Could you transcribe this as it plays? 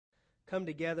come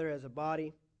together as a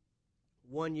body,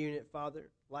 one unit, Father,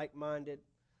 like-minded,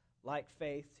 like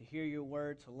faith, to hear your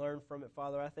word, to learn from it,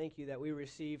 Father. I thank you that we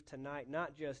receive tonight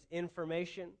not just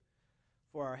information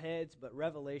for our heads, but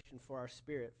revelation for our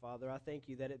spirit, Father. I thank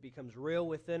you that it becomes real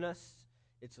within us.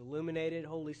 It's illuminated.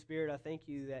 Holy Spirit, I thank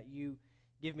you that you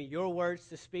give me your words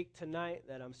to speak tonight,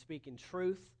 that I'm speaking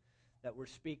truth, that we're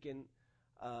speaking,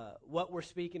 what we're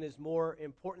speaking is more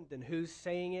important than who's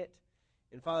saying it.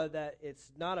 And Father, that it's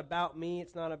not about me,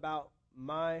 it's not about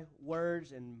my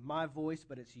words and my voice,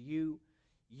 but it's you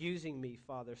using me,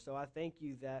 Father. So I thank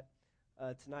you that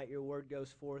tonight your word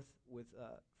goes forth with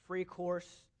free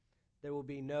course. There will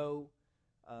be no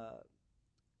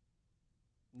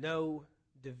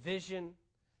division.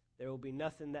 There will be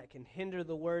nothing that can hinder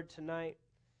the word tonight.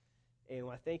 And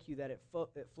I thank you that it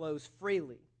flows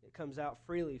freely. It comes out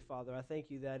freely, Father. I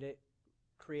thank you that it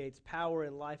creates power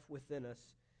and life within us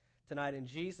tonight. In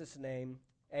Jesus' name,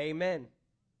 amen.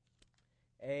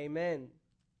 Amen.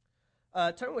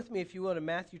 Turn with me, if you will, to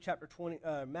Matthew chapter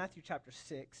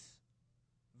 6,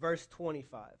 verse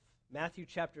 25. Matthew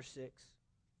chapter 6,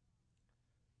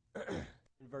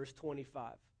 verse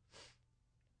 25.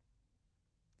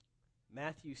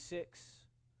 Matthew 6,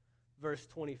 verse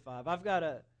 25. I've got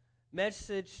a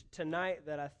message tonight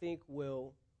that I think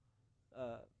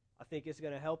it's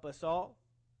going to help us all.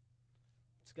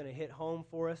 It's going to hit home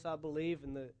for us, I believe.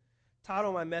 And the title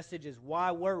of my message is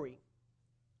Why Worry?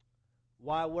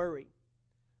 Why worry?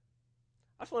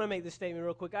 I just want to make this statement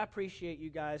real quick. I appreciate you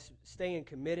guys staying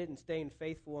committed and staying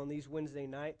faithful on these Wednesday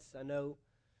nights. I know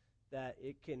that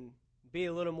it can be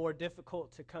a little more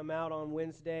difficult to come out on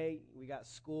Wednesday. We got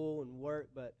school and work,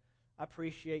 but I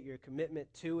appreciate your commitment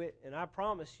to it. And I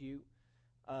promise you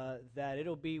that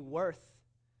it'll be worth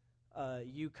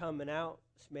you coming out,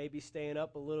 maybe staying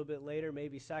up a little bit later,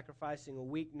 maybe sacrificing a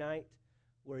weeknight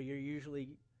where you're usually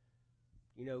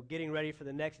getting ready for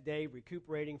the next day,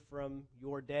 recuperating from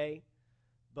your day.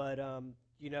 But,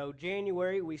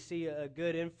 January, we see a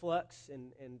good influx,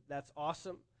 and that's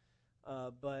awesome.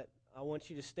 But I want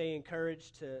you to stay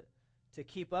encouraged to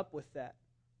keep up with that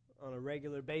on a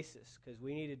regular basis, because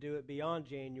we need to do it beyond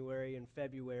January and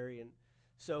February and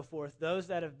so forth. Those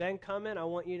that have been coming, I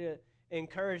want you to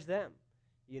encourage them,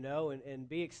 and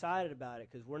be excited about it,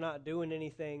 because we're not doing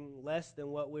anything less than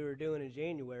what we were doing in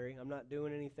January. I'm not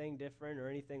doing anything different or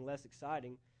anything less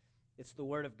exciting. It's the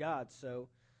Word of God. So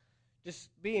just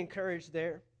be encouraged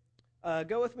there.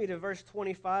 Go with me to verse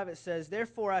 25. It says,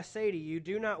 "Therefore I say to you,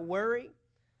 do not worry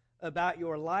about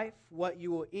your life, what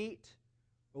you will eat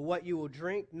or what you will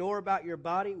drink, nor about your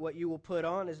body, what you will put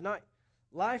on. Is not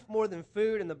life more than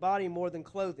food, and the body more than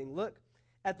clothing? Look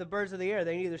at the birds of the air.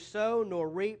 They neither sow nor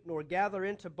reap nor gather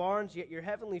into barns, yet your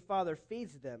heavenly Father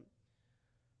feeds them.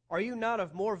 Are you not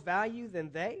of more value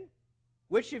than they?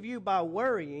 Which of you by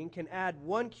worrying can add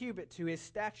 1 cubit to his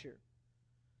stature?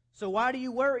 So why do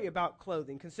you worry about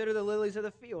clothing? Consider the lilies of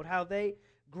the field, how they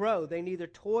grow. They neither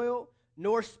toil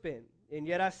nor spin. And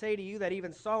yet I say to you that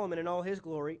even Solomon in all his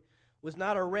glory was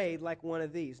not arrayed like one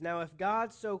of these. Now if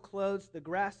God so clothes the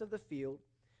grass of the field,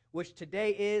 which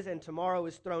today is and tomorrow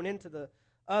is thrown into the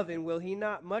oven, will he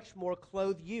not much more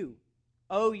clothe you,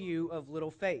 O you of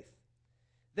little faith?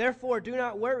 Therefore do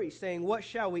not worry, saying, what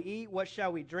shall we eat? What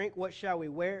shall we drink? What shall we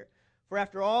wear? For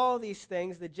after all these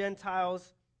things the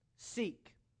Gentiles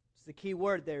seek." It's the key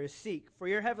word there is seek. "For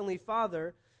your heavenly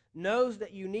Father knows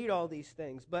that you need all these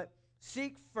things. But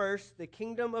seek first the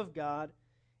kingdom of God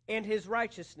and his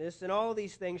righteousness, and all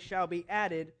these things shall be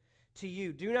added to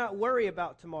you. Do not worry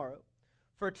about tomorrow,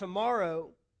 for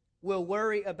tomorrow will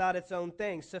worry about its own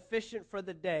things. Sufficient for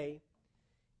the day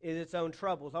is its own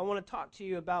troubles." I want to talk to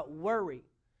you about worry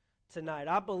tonight.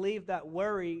 I believe that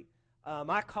worry,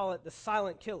 I call it the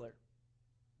silent killer,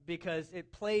 because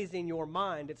it plays in your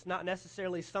mind. It's not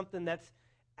necessarily something that's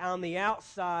on the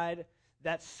outside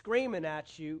that's screaming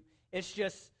at you. It's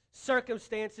just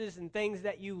circumstances and things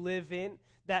that you live in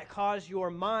that cause your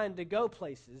mind to go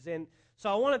places. And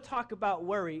so I want to talk about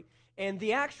worry. And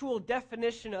the actual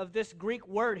definition of this Greek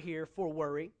word here for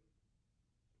worry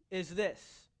is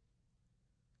this: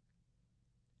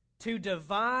 to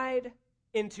divide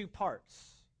into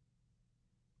parts.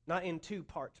 Not in two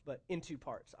parts, but into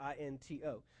parts.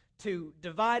 I-N-T-O. To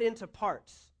divide into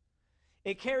parts.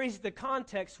 It carries the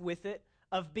context with it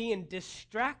of being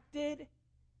distracted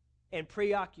and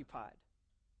preoccupied.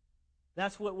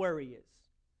 That's what worry is.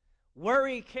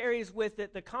 Worry carries with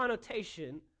it the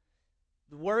connotation,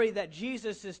 the worry that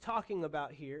Jesus is talking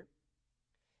about here,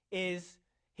 is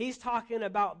he's talking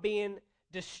about being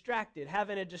distracted,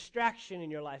 having a distraction in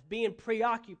your life, being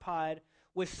preoccupied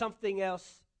with something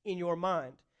else in your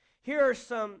mind. Here are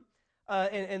some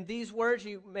and these words,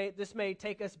 this may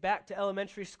take us back to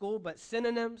elementary school, but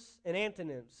synonyms and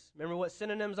antonyms. Remember what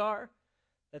synonyms are?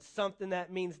 That's something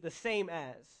that means the same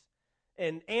as.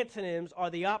 And antonyms are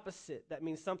the opposite. That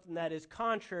means something that is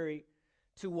contrary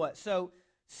to what? So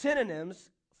synonyms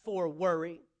for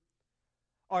worry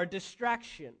are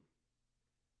distraction,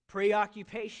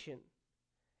 preoccupation,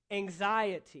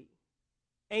 anxiety,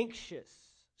 anxious,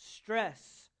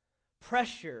 stress,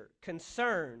 pressure,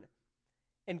 concern,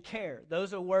 and care.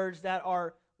 Those are words that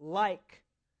are like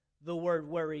the word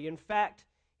worry. In fact,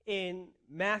 in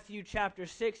Matthew chapter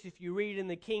 6, if you read in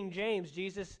the King James,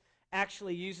 Jesus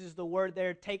actually uses the word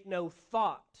there, take no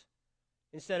thought.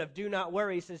 Instead of do not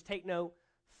worry, he says take no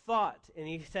thought. And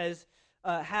he says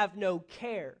have no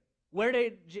care. Where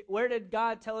did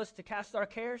God tell us to cast our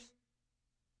cares?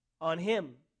 On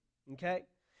him. Okay?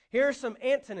 Here are some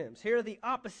antonyms. Here are the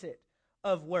opposite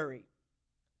of worry.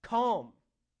 Calm,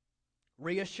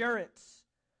 reassurance,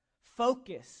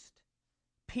 focused,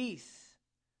 peace,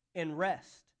 and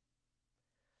rest.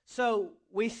 So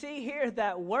we see here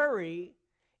that worry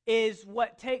is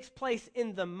what takes place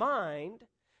in the mind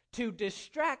to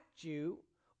distract you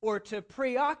or to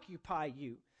preoccupy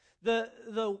you. The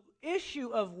issue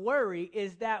of worry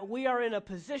is that we are in a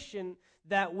position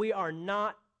that we are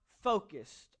not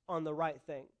focused on the right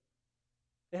thing.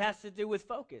 It has to do with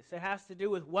focus. It has to do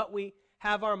with what we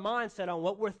have our mindset on,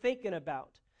 what we're thinking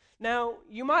about. Now,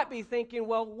 you might be thinking,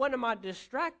 well, what am I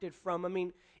distracted from? I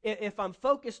mean, if I'm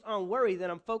focused on worry,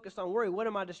 then I'm focused on worry. What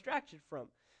am I distracted from?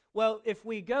 Well, if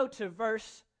we go to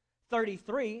verse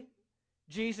 33,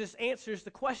 Jesus answers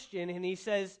the question and he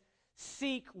says,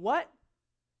 seek what?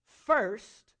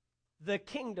 First, the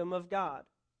kingdom of God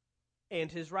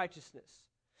and his righteousness.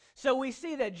 So we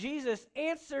see that Jesus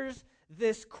answers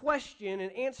this question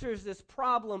and answers this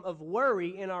problem of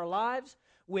worry in our lives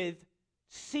with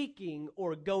seeking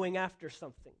or going after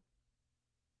something.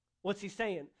 What's he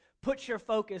saying? Put your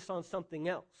focus on something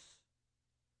else.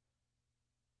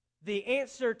 The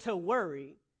answer to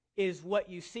worry is what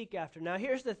you seek after. Now,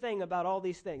 here's the thing about all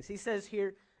these things. He says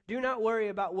here, do not worry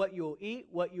about what you will eat,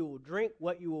 what you will drink,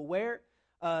 what you will wear.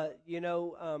 I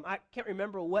can't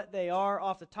remember what they are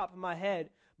off the top of my head,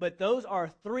 but those are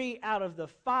 3 out of the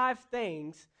 5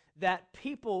 things that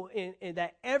people,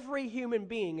 that every human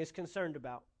being is concerned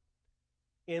about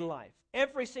in life.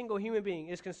 Every single human being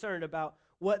is concerned about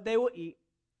what they will eat,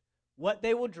 what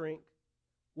they will drink,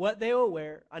 what they will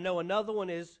wear. I know another one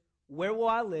is, where will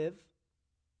I live?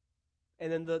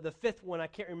 And then the 5th one, I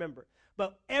can't remember.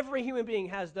 But every human being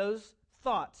has those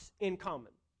thoughts in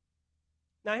common.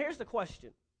 Now, here's the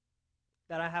question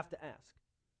that I have to ask.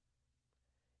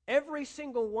 Every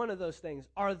single one of those things,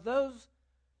 are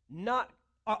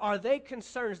they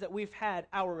concerns that we've had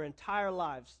our entire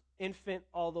lives, infant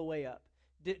all the way up?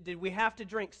 Did we have to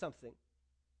drink something?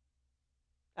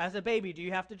 As a baby, do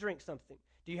you have to drink something?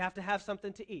 Do you have to have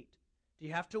something to eat? Do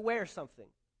you have to wear something?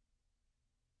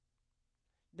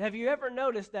 Have you ever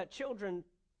noticed that children,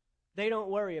 they don't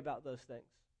worry about those things?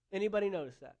 Anybody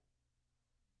notice that?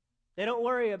 They don't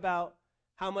worry about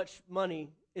how much money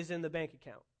is in the bank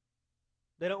account.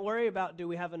 They don't worry about, do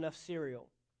we have enough cereal?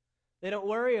 They don't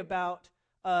worry about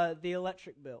the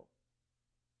electric bill.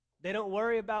 They don't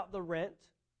worry about the rent,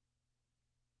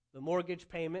 the mortgage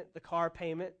payment, the car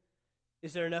payment.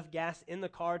 Is there enough gas in the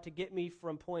car to get me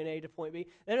from point A to point B?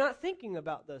 They're not thinking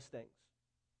about those things.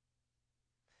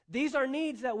 These are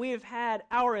needs that we have had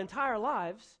our entire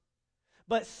lives,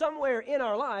 but somewhere in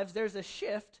our lives there's a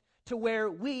shift to where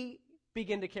we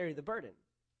begin to carry the burden.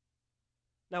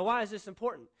 Now, why is this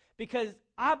important? Because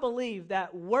I believe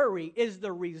that worry is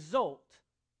the result.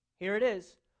 Here it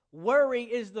is. Worry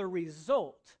is the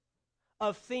result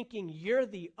of thinking you're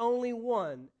the only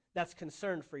one that's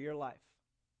concerned for your life.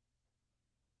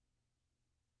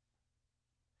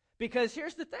 Because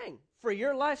here's the thing. For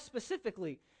your life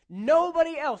specifically,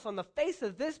 nobody else on the face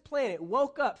of this planet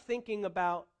woke up thinking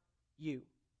about you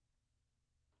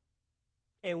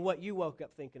and what you woke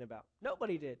up thinking about.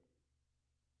 Nobody did.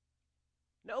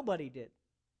 Nobody did.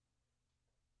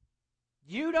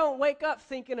 You don't wake up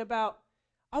thinking about,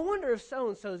 I wonder if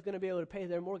so-and-so is going to be able to pay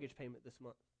their mortgage payment this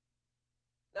month.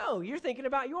 No, you're thinking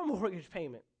about your mortgage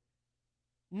payment.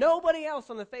 Nobody else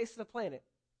on the face of the planet.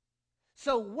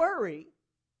 So worry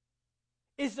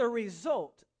is the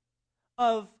result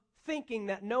of thinking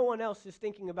that no one else is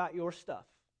thinking about your stuff.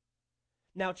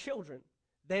 Now, children,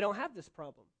 they don't have this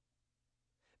problem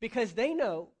because they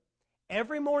know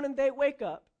every morning they wake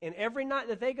up and every night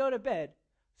that they go to bed,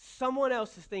 someone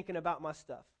else is thinking about my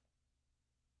stuff.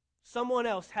 Someone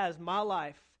else has my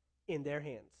life in their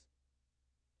hands.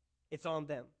 It's on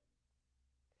them.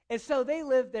 And so they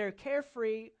live their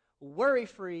carefree,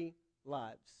 worry-free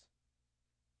lives.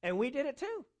 And we did it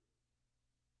too.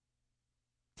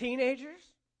 Teenagers,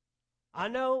 I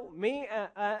know me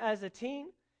as a teen,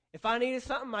 if I needed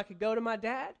something, I could go to my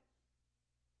dad.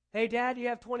 Hey, Dad, you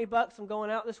have $20? I'm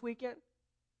going out this weekend.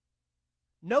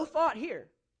 No thought here.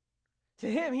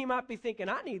 To him, he might be thinking,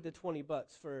 I need the $20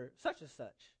 for such and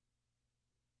such.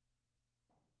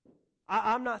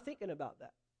 I'm not thinking about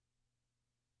that.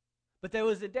 But there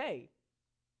was a day,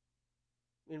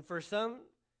 and for some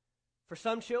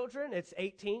children, it's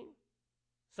 18.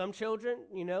 Some children,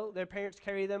 their parents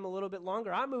carry them a little bit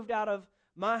longer. I moved out of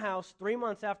my house 3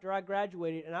 months after I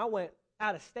graduated, and I went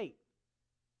out of state,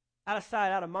 out of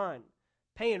sight, out of mind,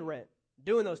 paying rent,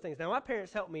 doing those things. Now, my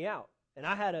parents helped me out, and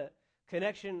I had a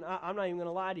connection. I'm not even going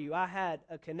to lie to you. I had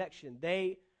a connection.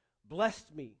 They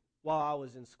blessed me while I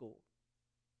was in school.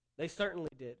 They certainly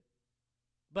did.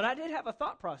 But I did have a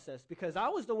thought process because I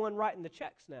was the one writing the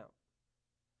checks now.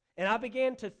 And I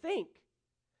began to think,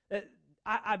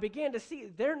 I began to see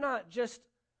they're not just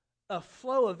a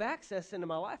flow of access into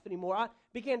my life anymore. I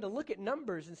began to look at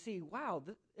numbers and see, wow,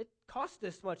 it costs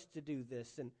this much to do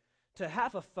this and to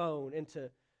have a phone and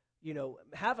to,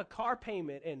 have a car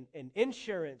payment and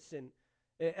insurance. And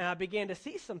I began to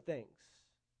see some things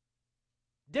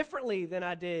differently than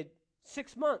I did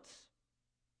 6 months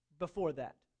before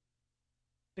that.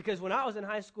 Because when I was in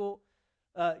high school,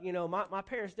 my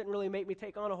parents didn't really make me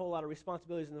take on a whole lot of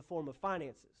responsibilities in the form of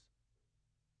finances.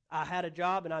 I had a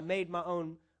job and I made my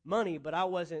own money, but I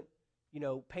wasn't,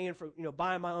 paying for,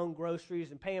 buying my own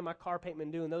groceries and paying my car payment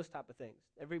and doing those type of things.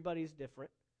 Everybody's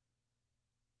different.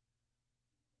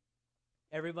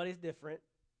 Everybody's different,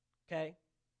 okay?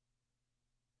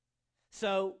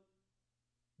 So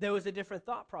there was a different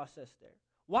thought process there.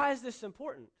 Why is this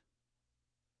important?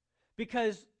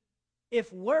 Because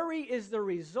if worry is the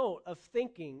result of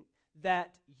thinking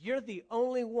that you're the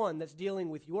only one that's dealing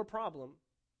with your problem,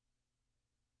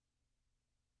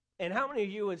 and how many of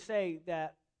you would say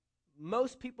that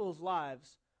most people's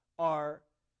lives are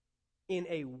in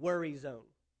a worry zone?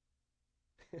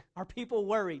 Are people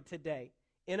worried today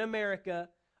in America,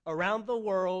 around the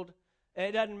world?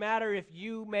 It doesn't matter if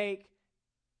you make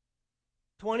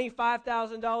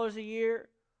 $25,000 a year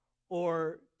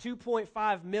or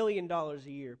 $2.5 million a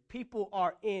year. People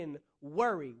are in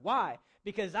worry. Why?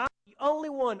 Because I'm the only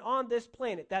one on this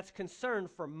planet that's concerned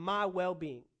for my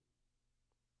well-being.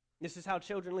 This is how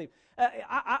children leave.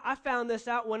 I found this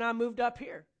out when I moved up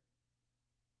here.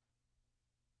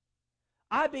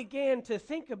 I began to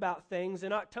think about things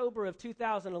in October of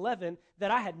 2011 that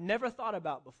I had never thought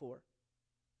about before.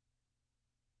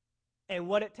 And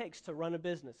what it takes to run a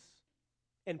business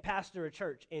and pastor a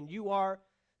church. And you are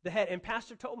the head. And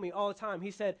Pastor told me all the time, he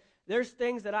said, there's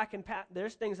things that I can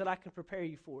prepare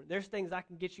you for. There's things I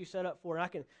can get you set up for.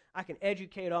 And I can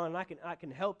educate on, and I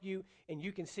can help you, and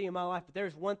you can see in my life. But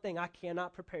there's one thing I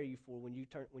cannot prepare you for when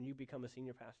you become a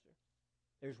senior pastor.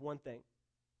 There's one thing.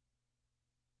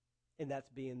 And that's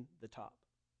being the top.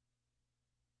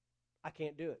 I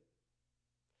can't do it.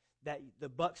 That the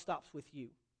buck stops with you.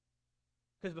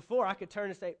 Because before I could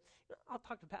turn and say, I'll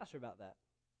talk to Pastor about that.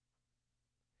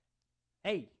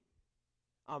 Hey,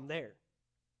 I'm there.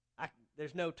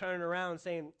 There's no turning around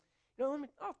saying,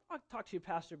 I'll talk to your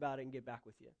pastor about it and get back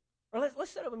with you. Or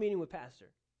let's set up a meeting with Pastor.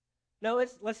 No,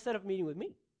 let's set up a meeting with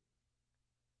me.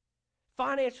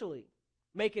 Financially,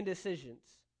 making decisions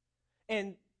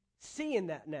and seeing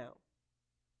that now.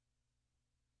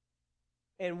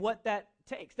 And what that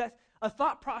takes. That's a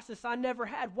thought process I never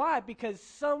had. Why? Because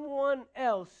someone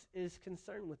else is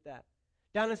concerned with that.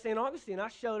 Down in St. Augustine, I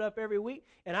showed up every week,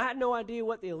 and I had no idea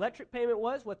what the electric payment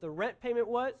was, what the rent payment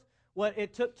was, what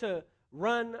it took to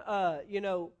run,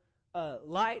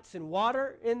 lights and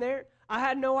water in there. I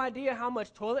had no idea how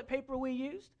much toilet paper we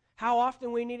used, how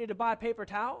often we needed to buy paper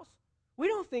towels. We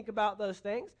don't think about those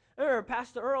things. I remember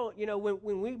Pastor Earl,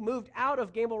 when we moved out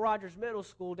of Gamble Rogers Middle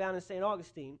School down in St.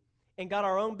 Augustine and got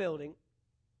our own building,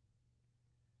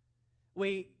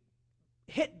 we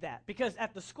hit that because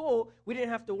at the school, we didn't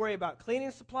have to worry about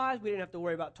cleaning supplies. We didn't have to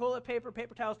worry about toilet paper,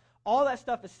 paper towels. All that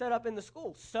stuff is set up in the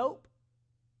school. Soap.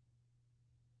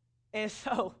 And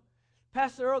so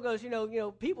Pastor Earl goes,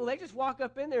 people, they just walk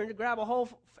up in there and grab a whole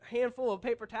handful of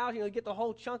paper towels, get the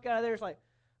whole chunk out of there. It's like,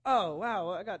 oh, wow,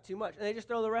 I got too much. And they just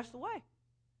throw the rest away.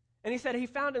 And he said he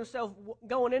found himself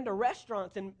going into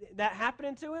restaurants and that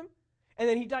happening to him. And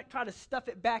then he tried to stuff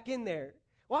it back in there.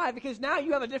 Why? Because now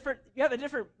you have a different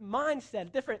mindset, a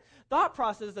different thought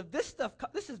process of this stuff.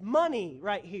 This is money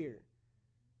right here.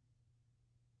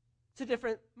 It's a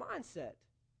different mindset.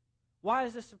 Why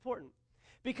is this important?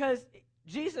 Because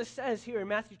Jesus says here in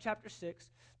Matthew chapter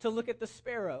 6 to look at the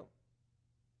sparrow.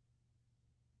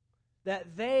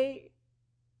 that they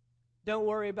don't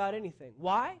worry about anything.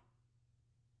 Why?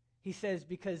 He says,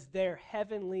 because their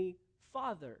heavenly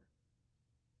Father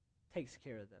takes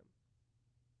care of them.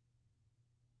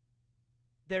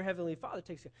 Their heavenly Father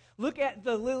takes care. Look at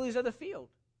the lilies of the field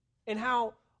and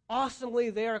how awesomely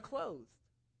they are clothed.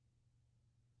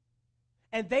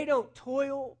 And they don't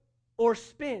toil or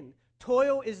spin.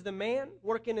 Toil is the man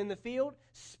working in the field.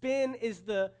 Spin is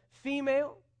the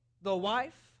female, the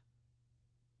wife,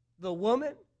 the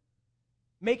woman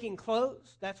making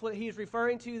clothes. That's what he's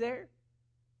referring to there.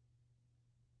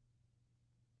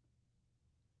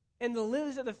 And the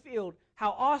lilies of the field,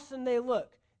 how awesome they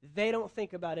look, they don't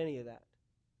think about any of that.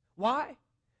 Why?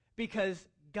 Because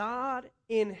God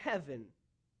in heaven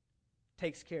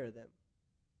takes care of them.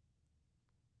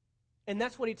 And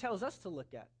that's what he tells us to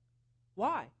look at.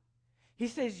 Why? He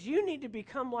says you need to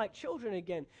become like children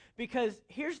again. Because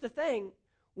here's the thing,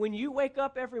 when you wake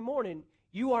up every morning,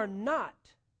 you are not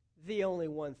the only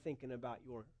one thinking about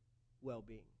your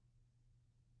well-being.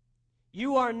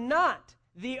 You are not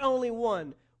the only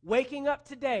one waking up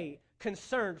today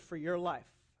concerned for your life.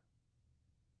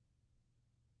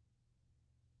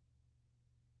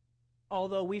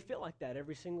 Although we feel like that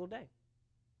every single day.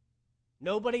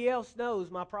 Nobody else knows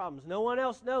my problems. No one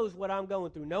else knows what I'm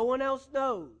going through. No one else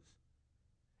knows.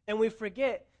 And we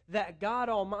forget that God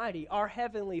Almighty, our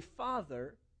Heavenly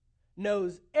Father,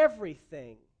 knows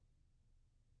everything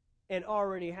and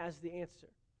already has the answer.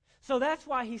 So that's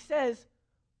why he says,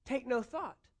 take no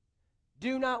thought.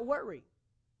 Do not worry.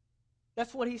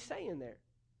 That's what he's saying there.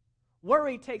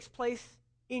 Worry takes place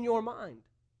in your mind.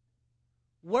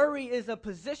 Worry is a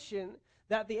position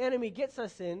that the enemy gets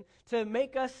us in to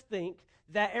make us think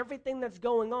that everything that's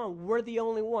going on, we're the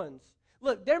only ones.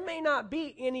 Look, there may not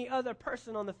be any other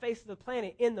person on the face of the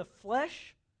planet in the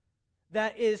flesh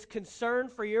that is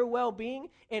concerned for your well-being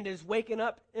and is waking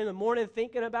up in the morning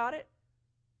thinking about it.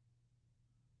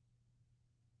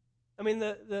 I mean,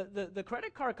 the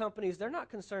credit card companies, they're not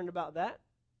concerned about that.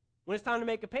 When it's time to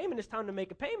make a payment, it's time to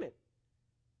make a payment.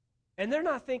 And they're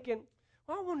not thinking,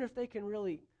 well, I wonder if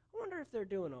they're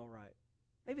doing all right.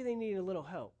 Maybe they need a little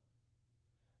help.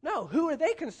 No, who are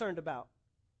they concerned about?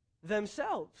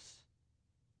 Themselves.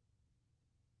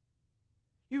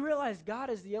 You realize God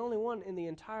is the only one in the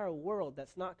entire world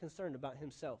that's not concerned about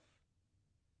himself.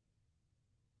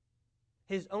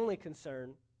 His only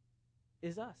concern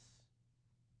is us.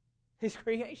 His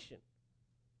creation.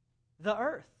 The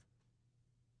earth.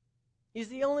 He's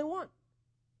the only one.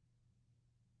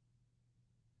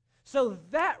 So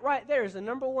that right there is the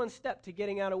number one step to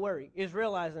getting out of worry, is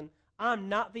realizing I'm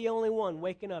not the only one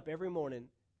waking up every morning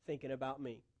thinking about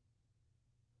me.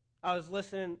 I was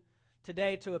listening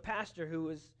today to a pastor who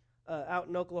was out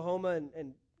in Oklahoma,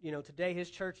 and today his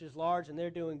church is large and they're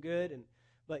doing good.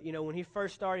 But when he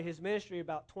first started his ministry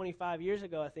about 25 years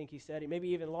ago, I think he said, maybe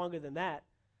even longer than that,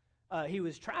 he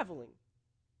was traveling.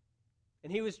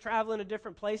 And he was traveling to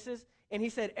different places. And he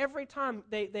said every time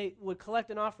they would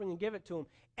collect an offering and give it to him,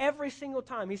 every single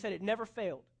time, he said it never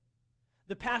failed.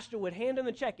 The pastor would hand him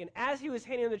the check, and as he was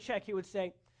handing him the check, he would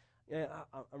say, yeah,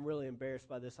 I'm really embarrassed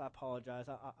by this. I apologize.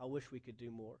 I wish we could do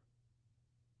more.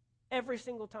 Every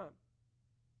single time.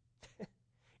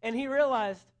 And he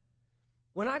realized,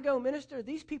 when I go minister,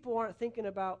 these people aren't thinking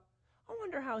about, I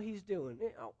wonder how he's doing.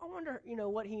 I wonder,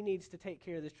 what he needs to take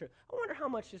care of this trip. I wonder how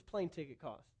much his plane ticket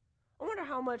cost. I wonder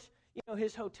how much,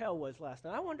 his hotel was last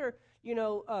night. I wonder,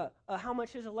 how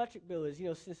much his electric bill is,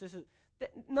 since this is,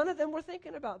 none of them were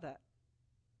thinking about that.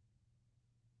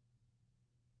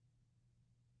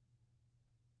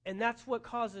 And that's what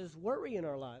causes worry in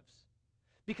our lives.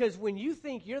 Because when you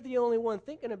think you're the only one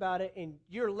thinking about it and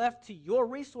you're left to your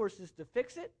resources to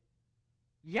fix it,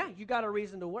 yeah, you got a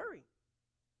reason to worry.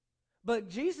 But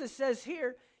Jesus says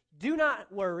here, do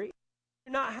not worry,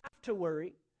 do not have to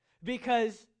worry,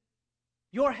 because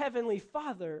your heavenly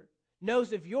Father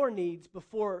knows of your needs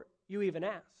before you even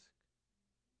ask.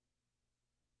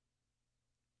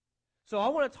 So I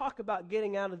want to talk about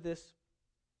getting out of this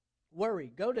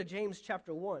worry. Go to James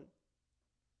chapter 1.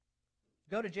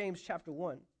 Go to James chapter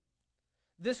 1.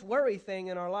 This worry thing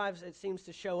in our lives, it seems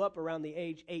to show up around the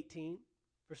age 18.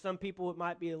 For some people, it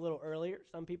might be a little earlier.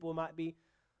 Some people, it might be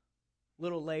a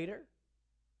little later.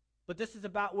 But this is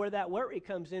about where that worry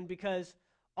comes in, because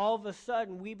all of a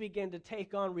sudden we begin to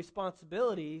take on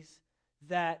responsibilities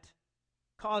that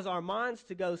cause our minds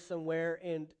to go somewhere,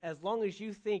 and as long as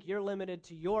you think you're limited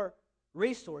to your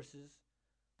resources,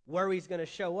 worry's going to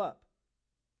show up.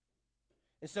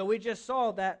 And so we just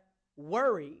saw that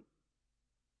worry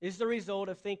is the result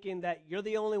of thinking that you're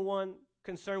the only one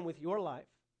concerned with your life.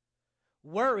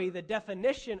 Worry, the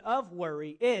definition of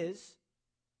worry is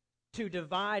to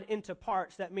divide into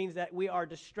parts, that means that we are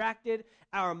distracted.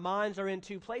 Our minds are in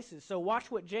two places. So watch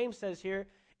what James says here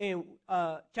in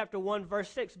chapter 1, verse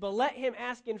 6. But let him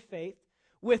ask in faith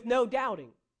with no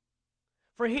doubting.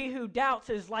 For he who doubts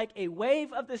is like a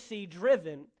wave of the sea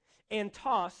driven and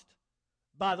tossed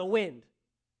by the wind.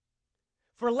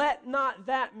 For let not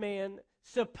that man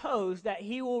suppose that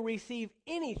he will receive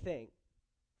anything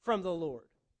from the Lord.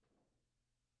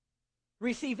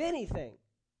 Receive anything.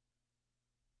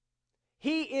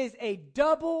 He is a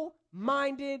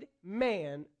double-minded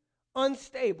man,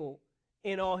 unstable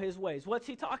in all his ways. What's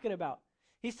he talking about?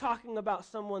 He's talking about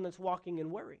someone that's walking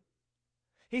in worry.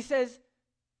 He says,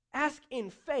 ask in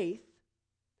faith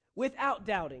without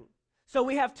doubting. So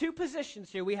we have two positions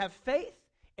here. We have faith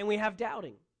and we have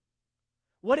doubting.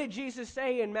 What did Jesus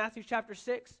say in Matthew chapter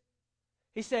 6?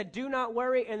 He said, do not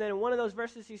worry. And then in one of those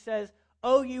verses he says,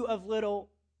 O you of little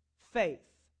faith.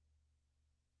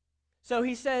 So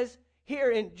he says here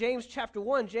in James chapter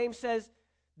 1, James says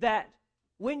that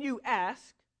when you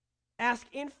ask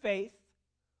in faith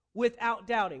without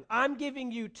doubting. I'm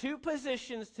giving you two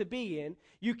positions to be in.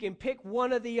 You can pick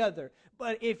one or the other.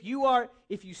 But if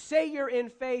you say you're in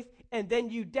faith and then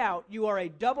you doubt, you are a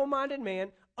double-minded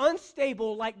man,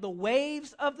 unstable like the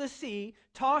waves of the sea,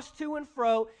 tossed to and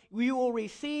fro. You will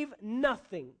receive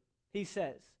nothing, he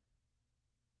says.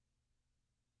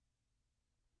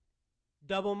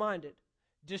 Double-minded,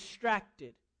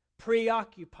 distracted,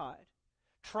 preoccupied,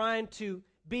 trying to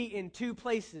be in two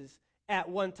places at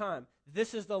one time.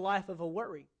 This is the life of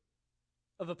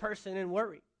a person in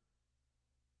worry.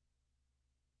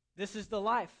 This is the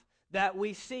life that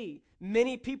we see.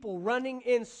 Many people running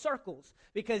in circles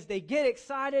because they get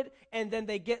excited and then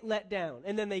they get let down.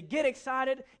 And then they get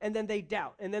excited and then they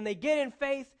doubt. And then they get in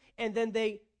faith and then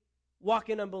they walk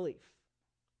in unbelief.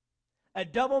 A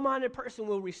double-minded person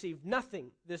will receive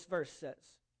nothing, this verse says.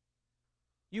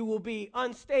 You will be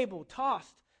unstable,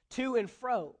 tossed to and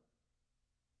fro.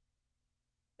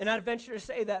 And I'd venture to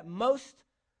say that most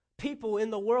people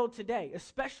in the world today,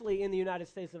 especially in the United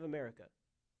States of America,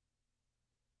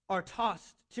 are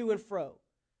tossed to and fro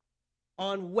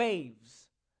on waves.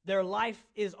 Their life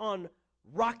is on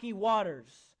rocky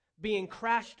waters, being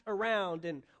crashed around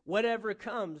and whatever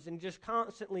comes and just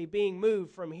constantly being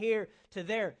moved from here to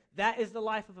there. That is the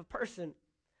life of a person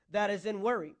that is in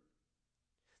worry.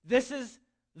 This is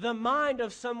the mind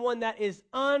of someone that is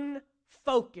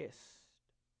unfocused.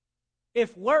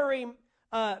 If worry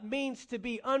means to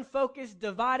be unfocused,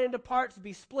 divide into parts,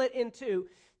 be split in two,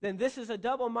 then this is a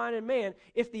double-minded man.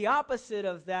 If the opposite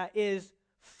of that is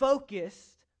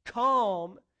focused,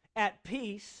 calm, at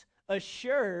peace,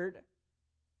 assured,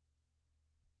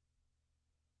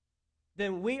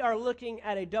 then we are looking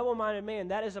at a double-minded man.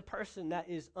 That is a person that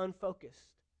is unfocused,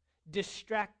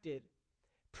 distracted,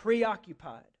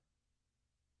 preoccupied.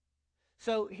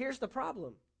 So here's the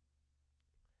problem.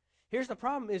 Here's the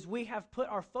problem is we have put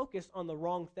our focus on the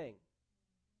wrong thing.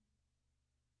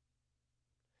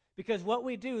 Because what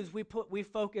we do is we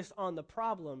focus on the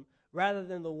problem rather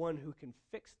than the one who can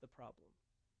fix the problem.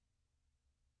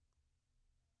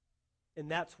 And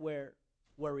that's where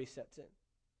worry sets in.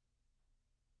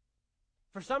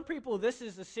 For some people, this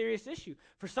is a serious issue.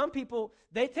 For some people,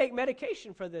 they take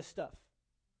medication for this stuff.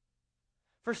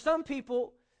 For some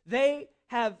people, they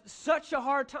have such a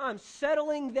hard time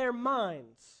settling their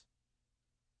minds.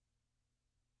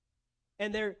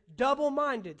 And they're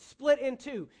double-minded, split in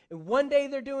two. And one day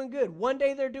they're doing good. One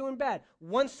day they're doing bad.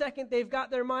 1 second they've got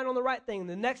their mind on the right thing. And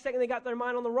the next second they got their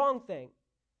mind on the wrong thing.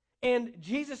 And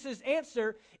Jesus'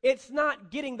 answer, it's not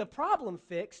getting the problem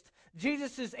fixed.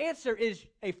 Jesus' answer is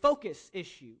a focus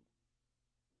issue.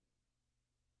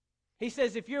 He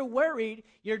says if you're worried,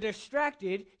 you're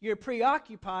distracted, you're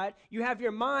preoccupied, you have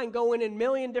your mind going in a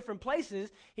million different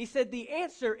places, he said the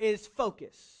answer is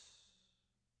focus.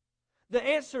 The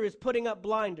answer is putting up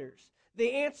blinders.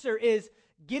 The answer is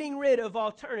getting rid of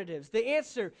alternatives. The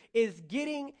answer is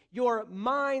getting your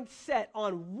mind set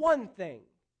on one thing.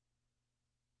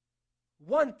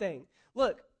 One thing.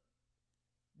 Look,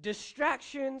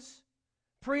 distractions,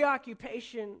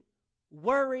 preoccupation,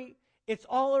 worry, it's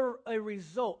all a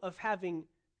result of having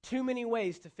too many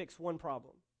ways to fix one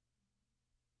problem.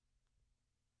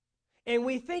 And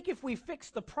we think if we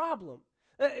fix the problem,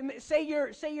 say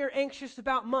you're anxious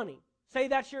about money. Say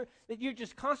that you're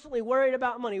just constantly worried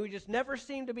about money. We just never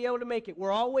seem to be able to make it.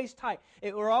 We're always tight.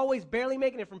 We're always barely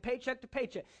making it from paycheck to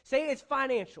paycheck. Say it's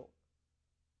financial.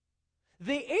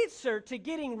 The answer to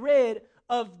getting rid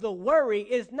of the worry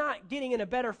is not getting in a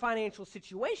better financial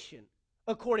situation,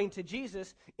 according to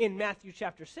Jesus in Matthew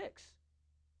chapter 6.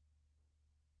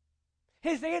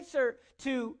 His answer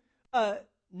to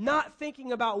not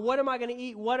thinking about what am I going to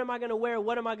eat, what am I going to wear,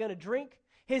 what am I going to drink,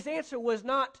 his answer was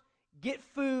not get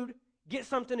food, get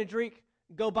something to drink,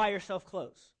 go buy yourself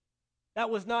clothes. That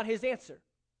was not his answer.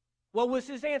 What was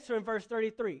his answer in verse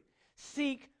 33?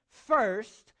 Seek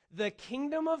first the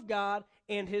kingdom of God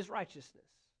and his righteousness.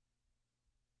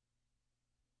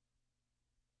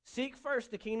 Seek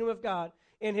first the kingdom of God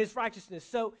and his righteousness.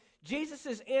 So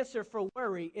Jesus' answer for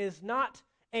worry is not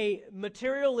a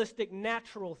materialistic,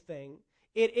 natural thing.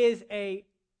 It is a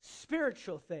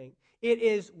spiritual thing. It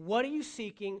is, what are you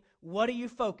seeking? What are you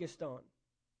focused on?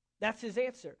 That's his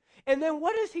answer. And then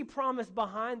what does he promise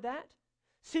behind that?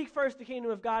 Seek first the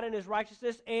kingdom of God and his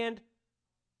righteousness, and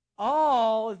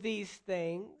all these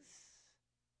things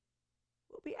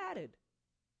will be added.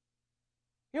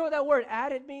 You know what that word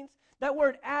added means? That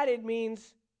word added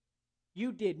means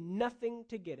you did nothing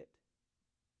to get it.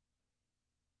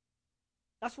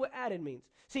 That's what added means.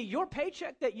 See, your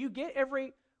paycheck that you get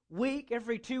every week,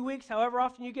 every 2 weeks, however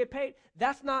often you get paid,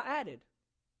 that's not added.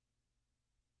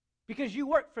 Because you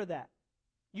work for that.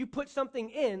 You put something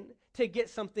in to get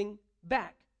something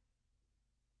back.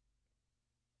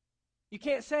 You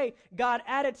can't say, God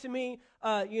added to me,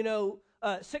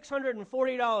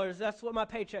 $640. That's what my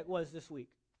paycheck was this week.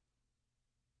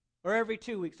 Or every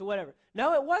 2 weeks or whatever.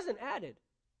 No, it wasn't added.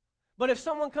 But if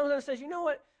someone comes in and says, you know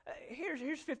what,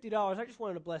 here's $50. I just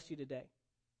wanted to bless you today.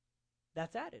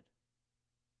 That's added.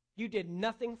 You did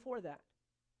nothing for that.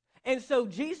 And so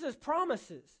Jesus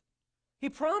promises. He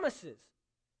promises.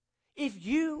 If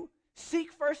you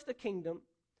seek first the kingdom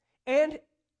and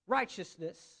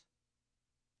righteousness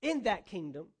in that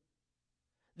kingdom,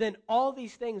 then all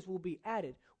these things will be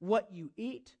added. What you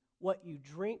eat, what you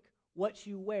drink, what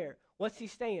you wear. What's he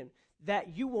saying?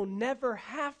 That you will never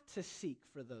have to seek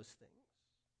for those things.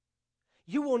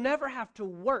 You will never have to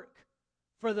work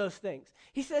for those things.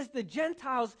 He says the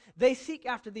Gentiles, they seek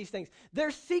after these things.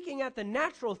 They're seeking at the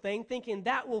natural thing, thinking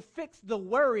that will fix the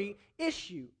worry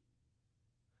issue.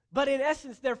 But in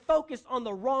essence, they're focused on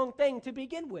the wrong thing to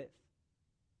begin with.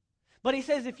 But he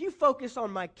says, if you focus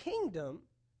on my kingdom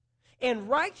and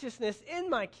righteousness in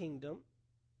my kingdom,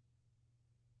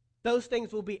 those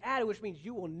things will be added, which means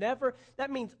you will never, that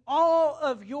means all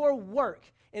of your work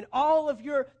and all of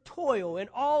your toil and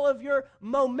all of your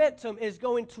momentum is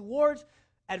going towards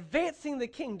advancing the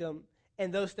kingdom,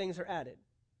 and those things are added.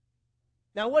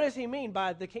 Now, what does he mean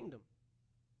by the kingdom?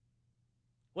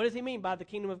 What does he mean by the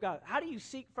kingdom of God? How do you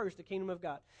seek first the kingdom of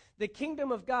God? The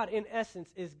kingdom of God, in essence,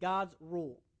 is God's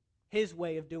rule, his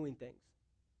way of doing things.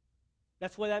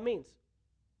 That's what that means.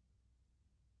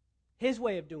 His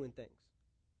way of doing things.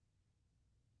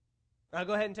 I'll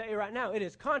go ahead and tell you right now, it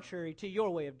is contrary to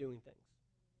your way of doing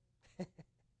things.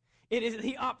 It is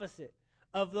the opposite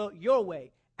of your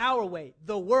way, our way,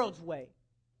 the world's way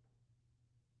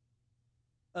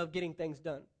of getting things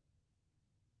done.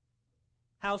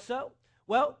 How so?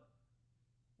 Well,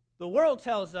 the world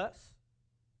tells us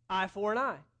eye for an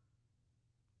eye,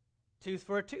 tooth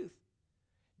for a tooth.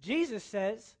 Jesus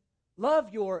says,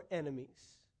 love your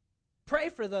enemies. Pray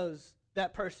for those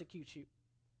that persecute you.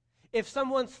 If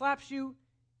someone slaps you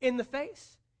in the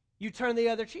face, you turn the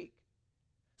other cheek.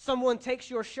 Someone takes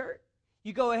your shirt,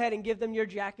 you go ahead and give them your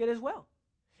jacket as well.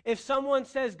 If someone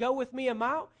says, go with me a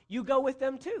mile, you go with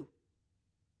them too.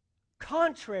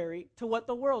 Contrary to what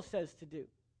the world says to do.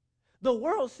 The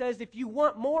world says if you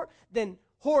want more, then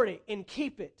hoard it and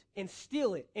keep it and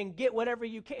steal it and get whatever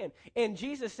you can. And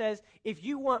Jesus says, if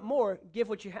you want more, give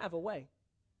what you have away.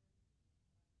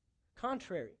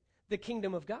 Contrary, the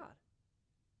kingdom of God.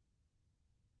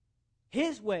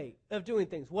 His way of doing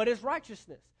things. What is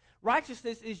righteousness?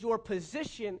 Righteousness is your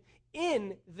position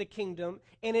in the kingdom,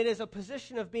 and it is a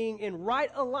position of being in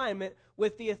right alignment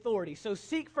with the authority. So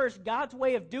seek first God's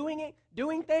way of doing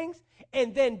things,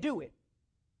 and then do it,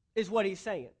 is what he's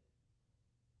saying.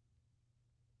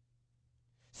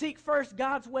 Seek first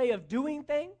God's way of doing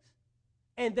things,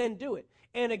 and then do it.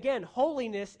 And again,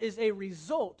 holiness is a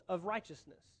result of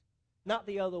righteousness, not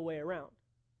the other way around.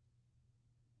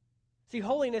 See,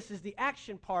 holiness is the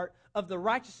action part of the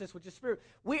righteousness, which is spirit.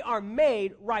 We are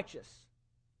made righteous.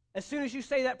 As soon as you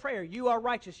say that prayer, you are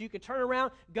righteous. You can turn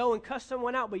around, go and cuss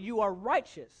someone out, but you are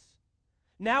righteous.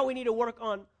 Now we need to work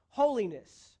on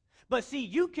holiness. But see,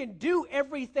 you can do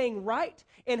everything right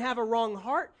and have a wrong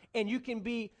heart, and you can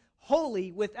be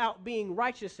holy without being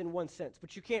righteous in one sense.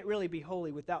 But you can't really be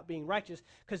holy without being righteous,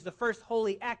 because the first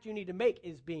holy act you need to make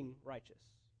is being righteous.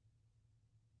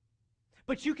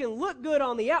 But you can look good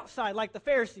on the outside like the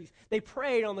Pharisees. They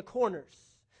prayed on the corners.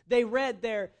 They read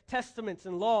their testaments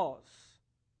and laws.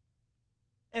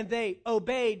 And they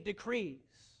obeyed decrees.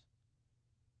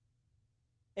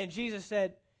 And Jesus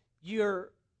said,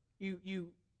 you're You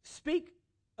speak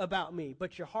about me,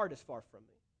 but your heart is far from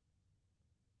me.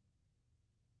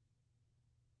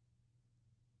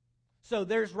 So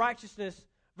there's righteousness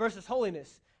versus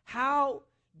holiness. How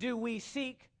do we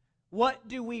seek? What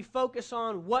do we focus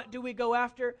on? What do we go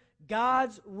after?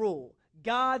 God's rule,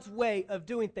 God's way of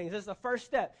doing things. That's the first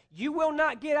step. You will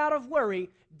not get out of worry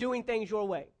doing things your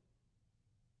way.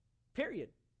 Period.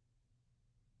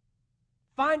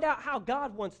 Find out how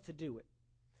God wants to do it.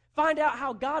 Find out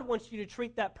how God wants you to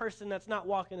treat that person that's not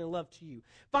walking in love to you.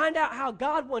 Find out how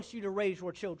God wants you to raise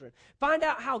your children. Find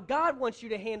out how God wants you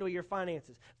to handle your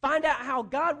finances. Find out how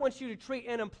God wants you to treat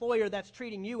an employer that's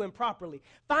treating you improperly.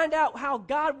 Find out how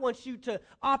God wants you to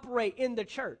operate in the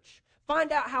church.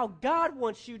 Find out how God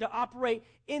wants you to operate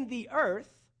in the earth,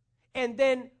 and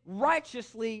then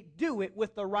righteously do it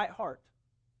with the right heart.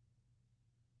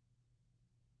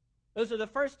 Those are the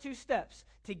first two steps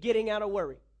to getting out of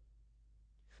worry.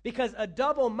 Because a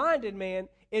double-minded man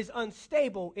is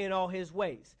unstable in all his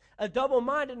ways. A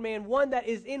double-minded man, one that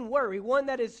is in worry, one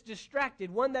that is distracted,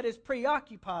 one that is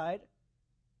preoccupied,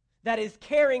 that is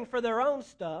caring for their own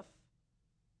stuff,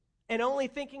 and only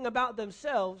thinking about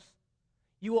themselves,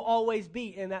 you will always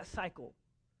be in that cycle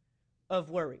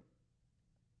of worry.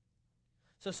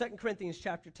 So 2 Corinthians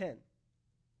chapter 10.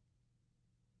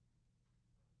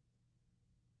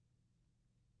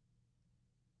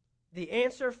 The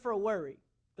answer for worry,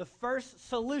 the first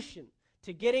solution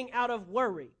to getting out of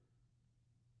worry,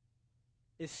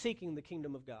 is seeking the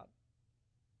kingdom of God.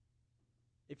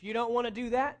 If you don't want to do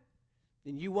that,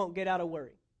 then you won't get out of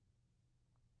worry.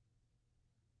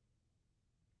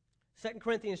 2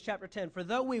 Corinthians chapter 10, for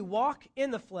though we walk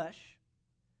in the flesh,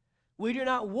 we do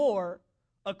not war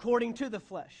according to the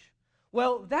flesh.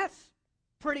 Well, that's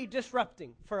pretty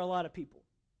disrupting for a lot of people.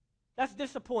 That's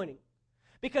disappointing.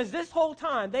 Because this whole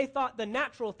time, they thought the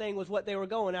natural thing was what they were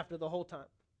going after the whole time.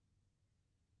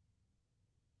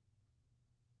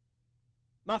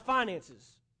 My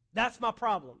finances, that's my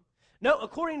problem. No,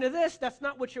 according to this, that's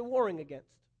not what you're warring against.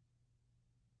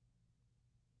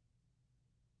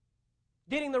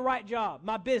 Getting the right job,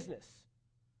 my business.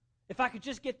 If I could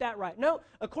just get that right. No,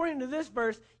 according to this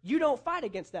verse, you don't fight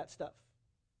against that stuff.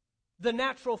 The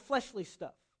natural fleshly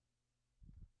stuff.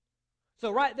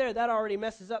 So right there, that already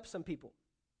messes up some people.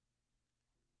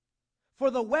 For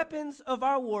the weapons of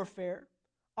our warfare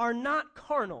are not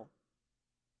carnal.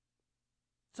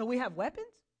 So we have weapons?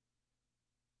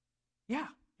 Yeah,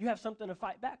 you have something to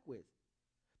fight back with.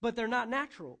 But they're not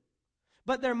natural.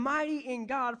 But they're mighty in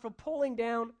God for pulling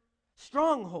down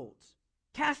strongholds,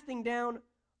 casting down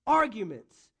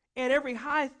arguments, and every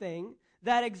high thing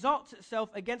that exalts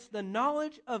itself against the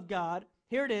knowledge of God.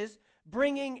 Here it is,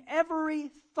 bringing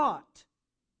every thought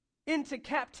into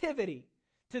captivity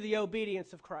to the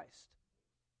obedience of Christ.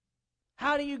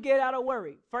 How do you get out of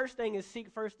worry? First thing is seek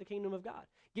first the kingdom of God.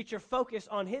 Get your focus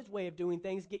on His way of doing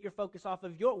things. Get your focus off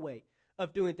of your way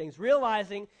of doing things.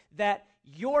 Realizing that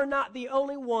you're not the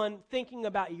only one thinking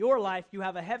about your life. You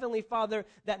have a heavenly Father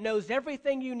that knows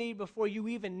everything you need before you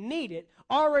even need it,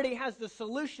 already has the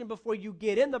solution before you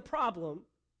get in the problem.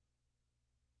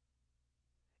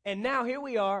 And now here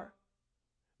we are,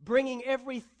 bringing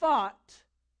every thought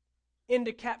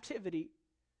into captivity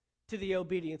to the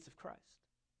obedience of Christ.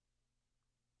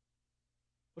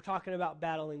 We're talking about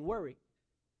battling worry.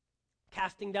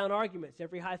 Casting down arguments,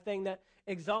 every high thing that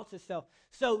exalts itself.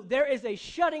 So there is a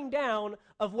shutting down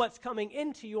of what's coming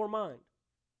into your mind.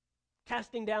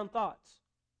 Casting down thoughts.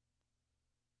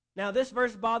 Now this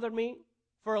verse bothered me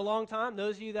for a long time.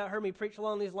 Those of you that heard me preach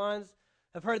along these lines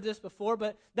have heard this before,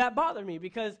 but that bothered me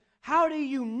because how do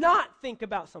you not think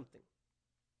about something?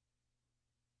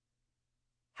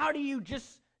 How do you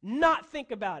just not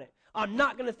think about it? I'm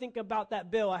not going to think about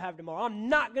that bill I have tomorrow. I'm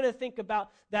not going to think about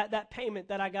that payment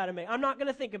that I got to make. I'm not going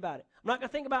to think about it. I'm not going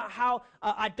to think about how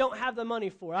I don't have the money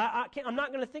for it. I'm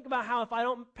not going to think about how if I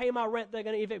don't pay my rent, they're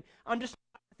going to evict me. I'm just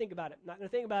not going to think about it. I'm not going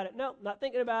to think about it. No, I'm not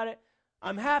thinking about it.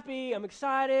 I'm happy. I'm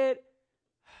excited.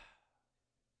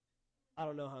 I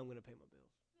don't know how I'm going to pay my bills.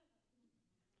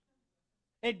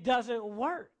 It doesn't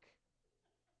work.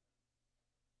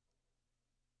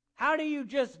 How do you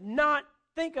just not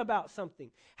think about something?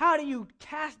 How do you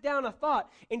cast down a thought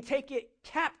and take it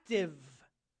captive?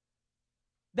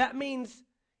 That means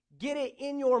get it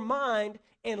in your mind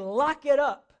and lock it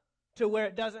up to where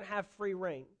it doesn't have free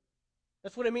reign.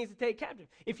 That's what it means to take captive.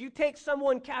 If you take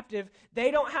someone captive,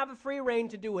 they don't have a free reign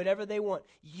to do whatever they want.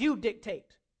 You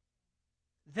dictate.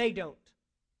 They don't.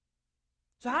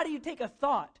 So how do you take a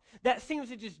thought that seems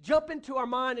to just jump into our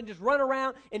mind and just run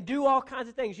around and do all kinds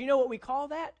of things? You know what we call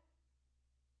that?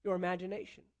 Your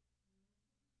imagination.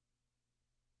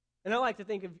 And I like to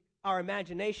think of our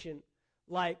imagination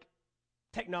like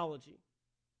technology,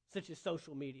 such as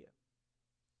social media.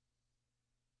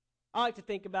 I like to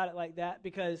think about it like that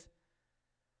because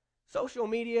social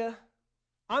media,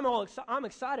 I'm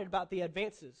excited about the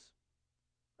advances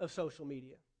of social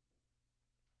media.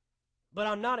 But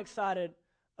I'm not excited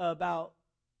about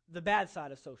the bad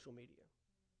side of social media.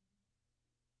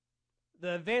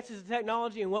 The advances of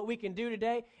technology and what we can do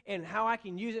today and how I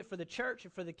can use it for the church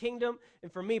and for the kingdom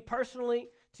and for me personally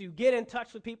to get in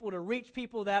touch with people, to reach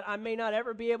people that I may not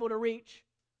ever be able to reach.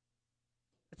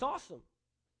 It's awesome.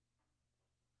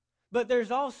 But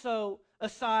there's also a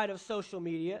side of social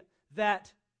media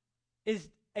that is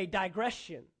a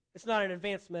digression. It's not an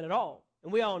advancement at all.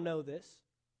 And we all know this.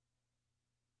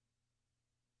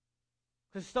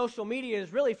 Because social media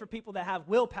is really for people that have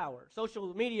willpower.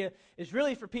 Social media is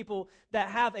really for people that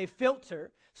have a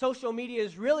filter. Social media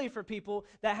is really for people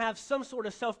that have some sort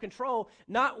of self-control,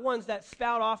 not ones that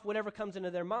spout off whatever comes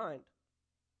into their mind.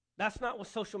 That's not what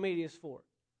social media is for.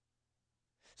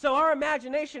 So our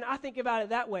imagination, I think about it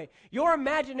that way. Your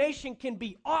imagination can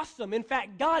be awesome. In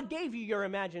fact, God gave you your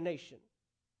imagination.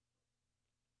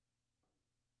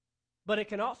 But it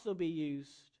can also be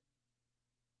used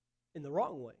in the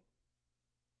wrong way.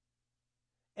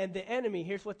 And the enemy,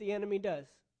 here's what the enemy does.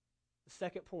 The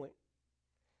second point.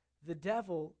 The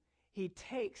devil, he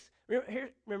takes,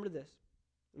 remember this.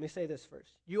 Let me say this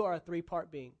first. You are a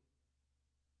three-part being.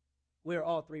 We are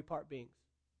all three-part beings.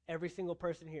 Every single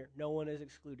person here. No one is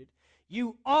excluded.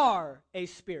 You are a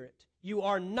spirit. You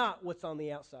are not what's on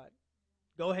the outside.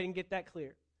 Go ahead and get that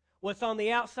clear. What's on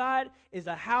the outside is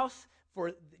a house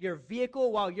for your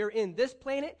vehicle while you're in this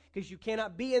planet, because you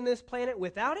cannot be in this planet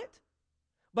without it.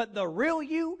 But the real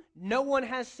you, no one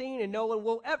has seen and no one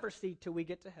will ever see till we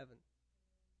get to heaven.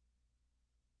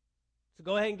 So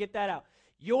go ahead and get that out.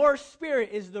 Your spirit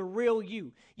is the real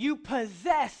you. You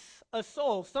possess a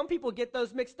soul. Some people get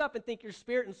those mixed up and think your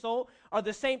spirit and soul are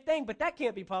the same thing, but that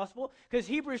can't be possible because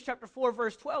Hebrews chapter 4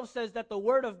 verse 12 says that the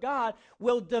word of God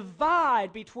will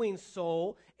divide between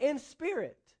soul and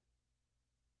spirit.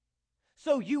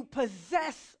 So you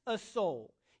possess a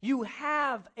soul. You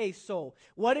have a soul.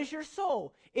 What is your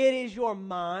soul? It is your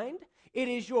mind, it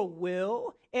is your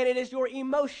will, and it is your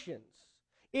emotions.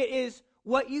 It is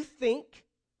what you think,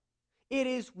 it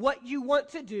is what you want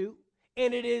to do,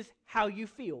 and it is how you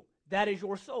feel. That is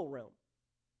your soul realm.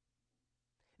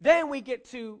 Then we get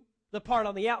to the part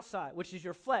on the outside, which is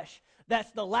your flesh.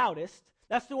 That's the loudest.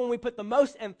 That's the one we put the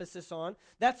most emphasis on.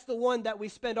 That's the one that we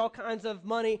spend all kinds of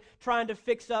money trying to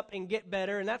fix up and get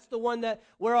better. And that's the one that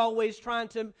we're always trying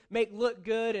to make look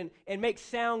good and make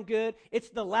sound good. It's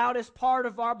the loudest part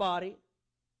of our body.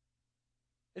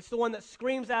 It's the one that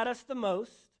screams at us the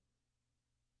most.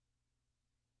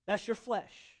 That's your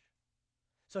flesh.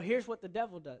 So here's what the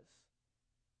devil does.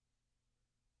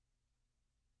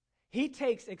 He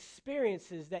takes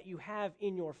experiences that you have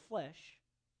in your flesh,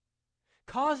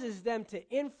 causes them to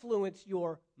influence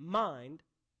your mind,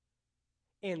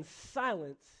 and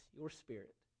silence your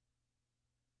spirit.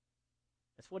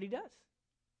 That's what he does.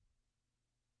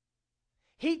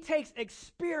 He takes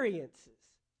experiences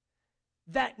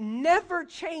that never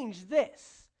change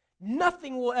this.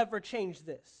 Nothing will ever change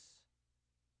this.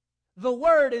 The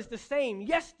word is the same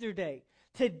yesterday,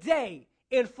 today,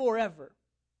 and forever.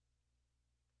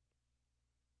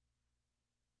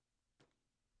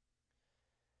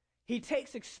 He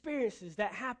takes experiences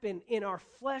that happen in our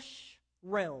flesh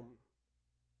realm,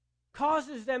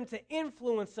 causes them to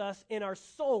influence us in our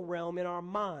soul realm, in our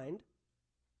mind,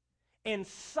 and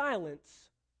silence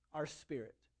our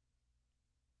spirit.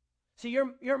 See,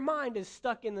 your mind is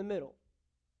stuck in the middle.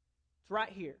 It's right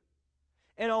here.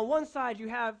 And on one side you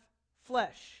have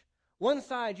flesh. One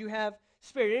side you have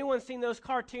spirit. Anyone seen those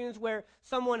cartoons where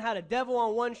someone had a devil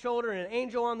on one shoulder and an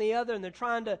angel on the other and they're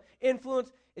trying to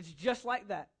influence? It's just like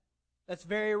that. That's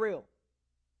very real.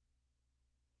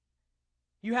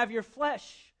 You have your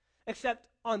flesh, except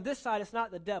on this side it's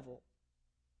not the devil.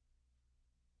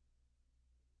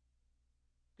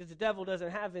 Because the devil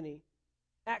doesn't have any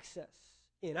access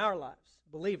in our lives,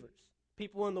 believers.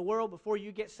 People in the world, before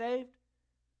you get saved,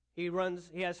 he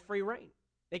has free reign.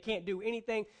 They can't do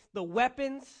anything. The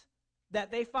weapons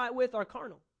that they fight with are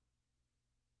carnal.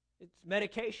 It's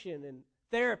medication and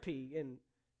therapy and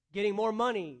getting more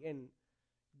money and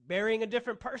marrying a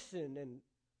different person and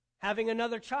having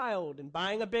another child and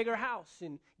buying a bigger house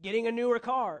and getting a newer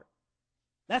car.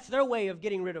 That's their way of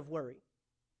getting rid of worry.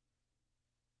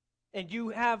 And you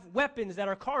have weapons that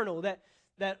are carnal, that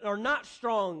are not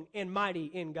strong and mighty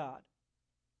in God.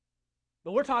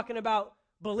 But we're talking about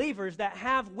believers that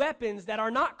have weapons that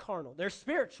are not carnal. They're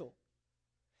spiritual.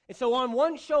 And so on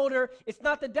one shoulder, it's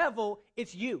not the devil,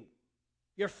 it's you,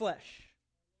 your flesh.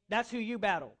 That's who you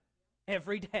battle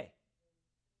every day.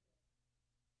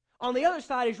 On the other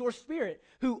side is your spirit,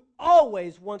 who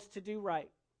always wants to do right,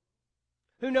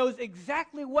 who knows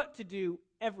exactly what to do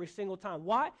every single time.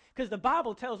 Why? Because the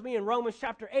Bible tells me in Romans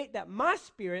chapter 8 that my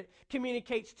spirit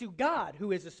communicates to God,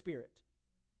 who is a spirit.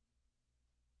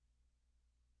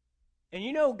 And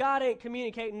you know God ain't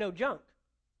communicating no junk.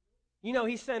 You know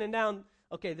he's sending down,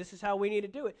 okay, this is how we need to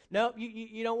do it. No,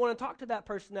 you don't want to talk to that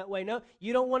person that way. No,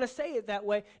 you don't want to say it that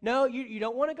way. No, you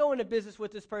don't want to go into business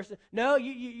with this person. No,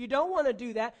 you don't want to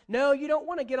do that. No, you don't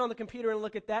want to get on the computer and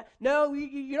look at that. No,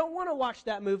 you don't want to watch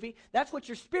that movie. That's what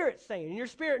your spirit's saying. And your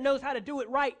spirit knows how to do it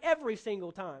right every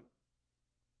single time.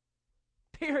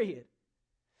 Period.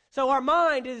 So our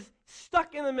mind is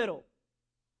stuck in the middle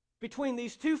between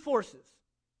these two forces.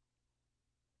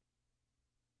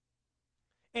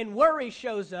 And worry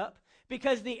shows up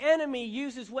because the enemy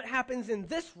uses what happens in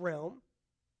this realm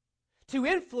to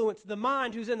influence the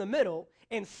mind who's in the middle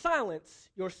and silence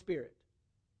your spirit.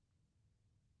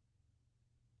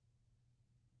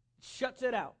 Shuts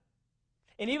it out.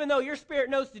 And even though your spirit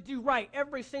knows to do right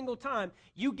every single time,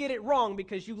 you get it wrong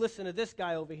because you listen to this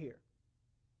guy over here.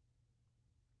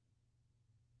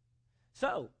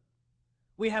 So,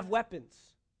 we have weapons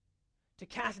to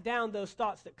cast down those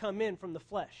thoughts that come in from the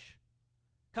flesh.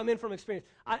 Come in from experience.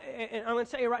 And I'm going to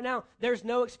tell you right now, there's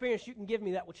no experience you can give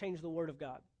me that will change the Word of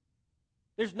God.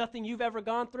 There's nothing you've ever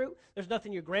gone through. There's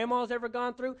nothing your grandma's ever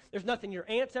gone through. There's nothing your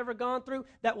aunt's ever gone through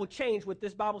that will change what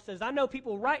this Bible says. I know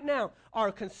people right now are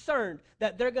concerned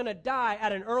that they're going to die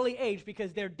at an early age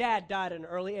because their dad died at an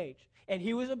early age. And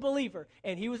he was a believer,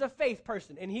 and he was a faith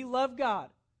person, and he loved God.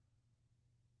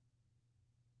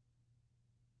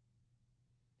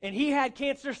 And he had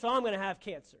cancer, so I'm going to have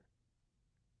cancer.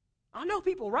 I know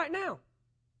people right now.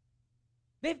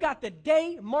 They've got the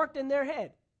day marked in their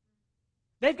head.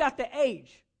 They've got the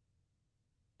age.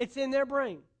 It's in their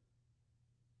brain.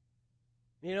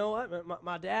 You know what?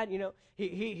 My dad,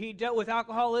 he dealt with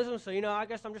alcoholism, so, I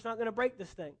guess I'm just not going to break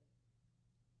this thing.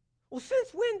 Well,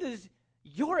 since when does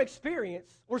your experience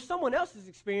or someone else's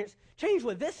experience change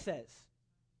what this says?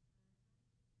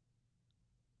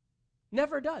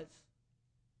 Never does.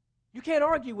 You can't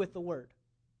argue with the Word.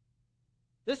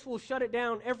 This will shut it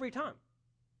down every time.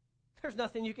 There's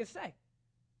nothing you can say.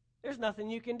 There's nothing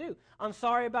you can do. I'm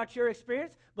sorry about your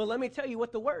experience, but let me tell you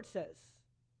what the Word says.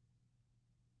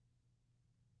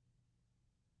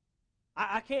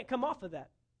 I can't come off of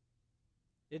that.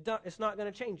 It's not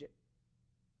going to change it.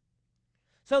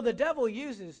 So the devil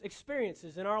uses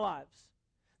experiences in our lives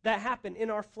that happen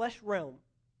in our flesh realm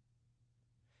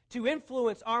to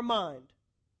influence our mind,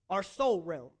 our soul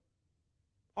realm,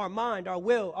 our mind, our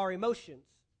will, our emotions.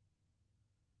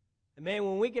 And man,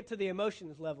 when we get to the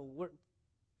emotions level,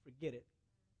 forget it.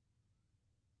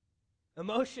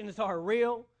 Emotions are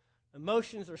real.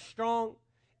 Emotions are strong.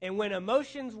 And when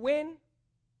emotions win,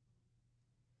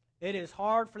 it is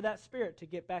hard for that spirit to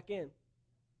get back in.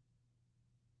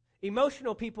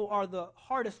 Emotional people are the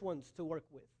hardest ones to work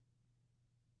with.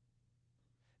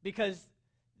 Because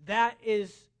that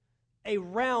is a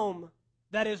realm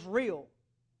that is real.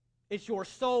 It's your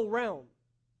soul realm.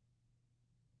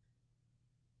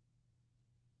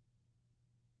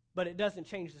 But it doesn't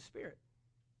change the spirit.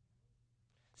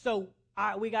 So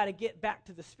we got to get back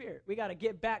to the spirit. We got to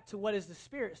get back to what is the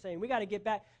spirit saying. We got to get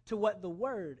back to what the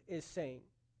Word is saying.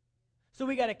 So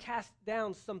we got to cast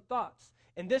down some thoughts.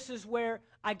 And this is where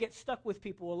I get stuck with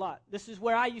people a lot. This is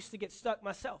where I used to get stuck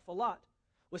myself a lot,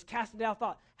 was casting down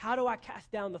thought. How do I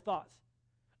cast down the thoughts?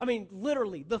 I mean,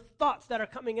 literally, the thoughts that are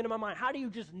coming into my mind. How do you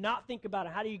just not think about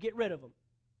it? How do you get rid of them?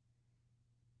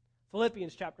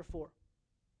 Philippians chapter 4.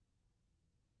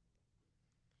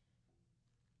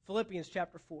 Philippians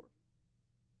chapter 4.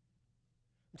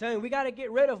 I'm telling you, we got to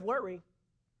get rid of worry.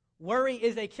 Worry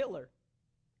is a killer.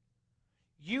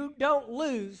 You don't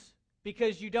lose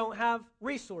because you don't have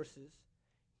resources.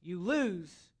 You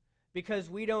lose because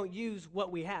we don't use what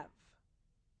we have.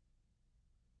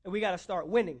 And we got to start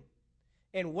winning.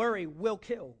 And worry will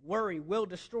kill. Worry will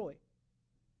destroy.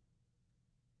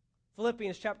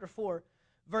 Philippians chapter 4,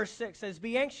 verse 6 says,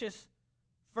 "Be anxious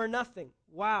for nothing."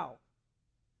 Wow.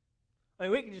 I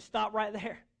mean, we can just stop right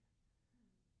there.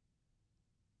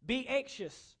 Be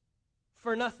anxious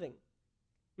for nothing.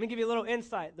 Let me give you a little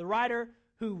insight. The writer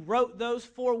who wrote those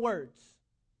 4 words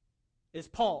is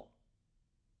Paul.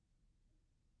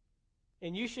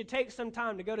 And you should take some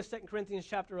time to go to 2 Corinthians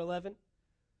chapter 11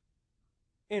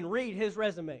 and read his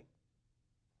resume.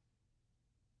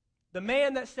 The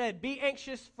man that said, "Be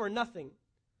anxious for nothing,"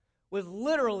 was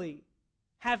literally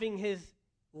having his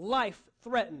life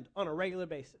threatened on a regular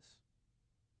basis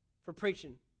for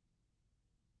preaching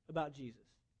about Jesus.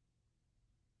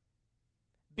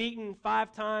 Beaten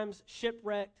 5 times,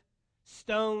 shipwrecked,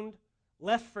 stoned,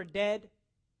 left for dead.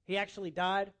 He actually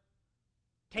died.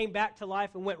 Came back to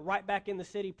life and went right back in the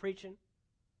city preaching.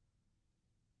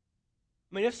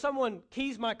 I mean, if someone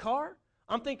keys my car,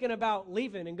 I'm thinking about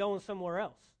leaving and going somewhere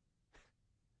else.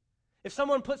 If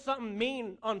someone puts something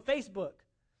mean on Facebook,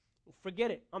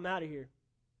 forget it. I'm out of here.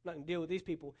 I'm not going to deal with these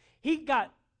people. He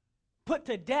got put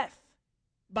to death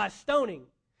by stoning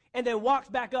and then walks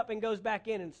back up and goes back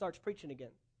in and starts preaching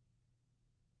again.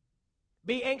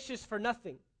 Be anxious for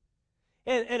nothing.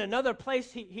 In another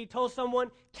place, he told someone,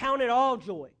 count it all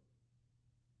joy.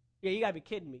 Yeah, you got to be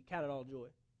kidding me. Count it all joy.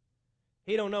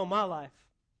 He don't know my life.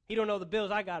 He don't know the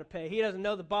bills I got to pay. He doesn't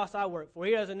know the boss I work for.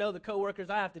 He doesn't know the coworkers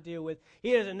I have to deal with.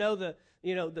 He doesn't know the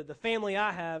family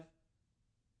I have.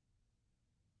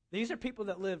 These are people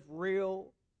that live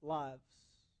real lives.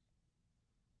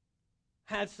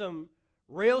 Had some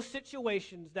real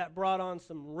situations that brought on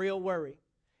some real worry.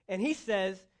 And he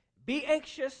says, be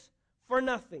anxious for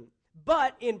nothing,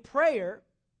 but in prayer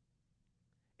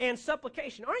and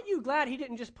supplication. Aren't you glad he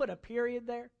didn't just put a period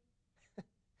there?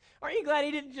 Aren't you glad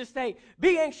he didn't just say,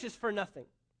 be anxious for nothing?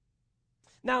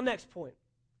 Now, next point.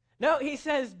 No, he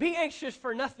says, be anxious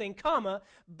for nothing, comma,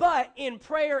 but in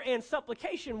prayer and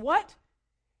supplication, what?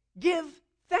 Give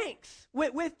thanks.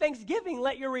 With thanksgiving,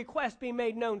 let your request be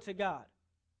made known to God.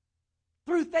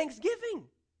 Through thanksgiving.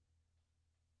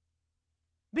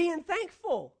 Being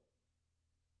thankful.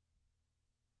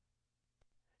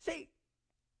 See,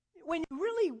 when you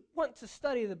really want to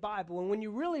study the Bible and when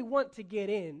you really want to get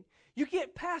in, you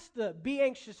get past the be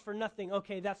anxious for nothing,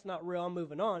 okay, that's not real, I'm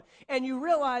moving on, and you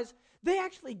realize they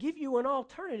actually give you an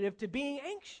alternative to being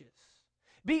anxious.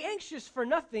 Be anxious for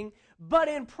nothing, but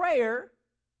in prayer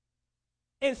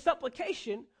and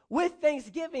supplication with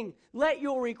thanksgiving, let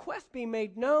your request be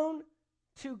made known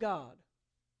to God.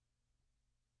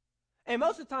 And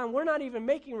most of the time, we're not even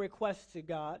making requests to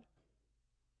God.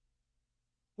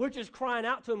 We're just crying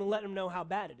out to him and letting him know how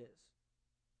bad it is.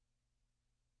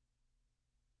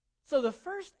 So the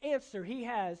first answer he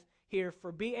has here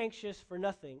for be anxious for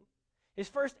nothing, his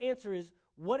first answer is,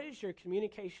 what is your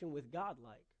communication with God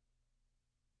like?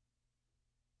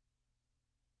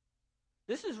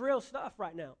 This is real stuff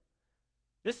right now.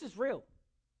 This is real.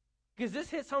 Because this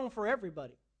hits home for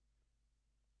everybody.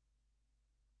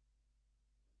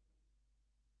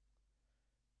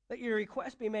 Let your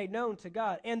request be made known to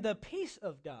God. And the peace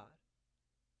of God.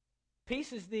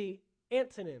 Peace is the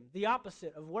antonym, the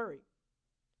opposite of worry.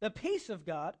 The peace of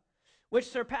God, which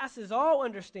surpasses all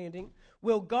understanding,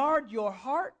 will guard your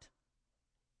heart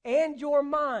and your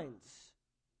minds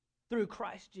through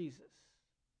Christ Jesus.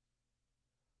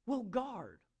 Will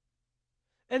guard.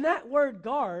 And that word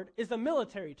guard is a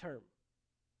military term.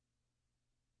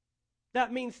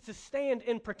 That means to stand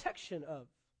in protection of.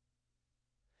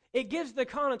 It gives the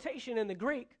connotation in the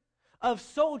Greek of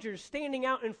soldiers standing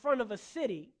out in front of a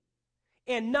city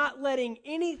and not letting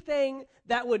anything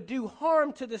that would do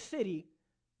harm to the city,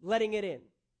 letting it in.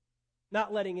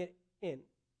 Not letting it in.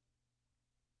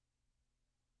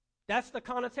 That's the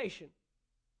connotation.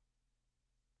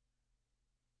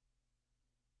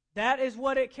 That is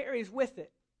what it carries with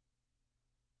it.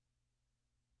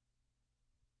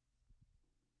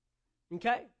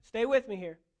 Okay? Stay with me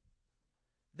here.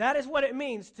 That is what it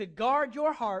means to guard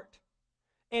your heart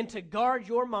and to guard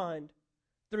your mind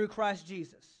through Christ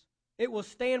Jesus. It will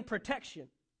stand protection.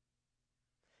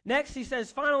 Next, he says,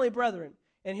 finally, brethren,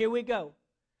 and here we go.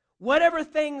 Whatever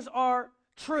things are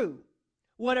true,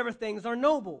 whatever things are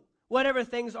noble, whatever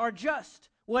things are just,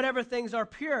 whatever things are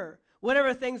pure,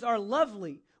 whatever things are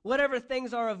lovely, whatever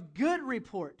things are of good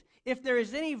report, if there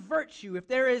is any virtue, if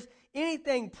there is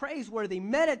anything praiseworthy,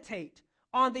 meditate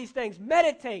on these things.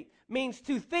 Meditate means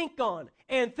to think on,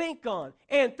 and think on,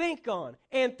 and think on,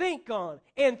 and think on,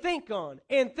 and think on,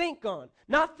 and think on.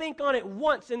 Not think on it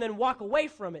once and then walk away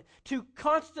from it. To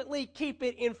constantly keep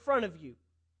it in front of you.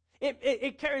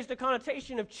 It carries the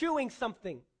connotation of chewing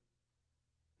something.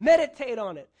 Meditate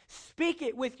on it. Speak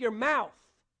it with your mouth.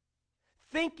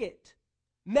 Think it.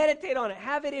 Meditate on it.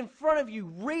 Have it in front of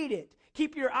you. Read it.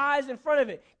 Keep your eyes in front of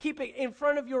it. Keep it in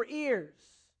front of your ears.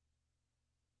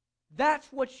 That's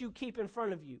what you keep in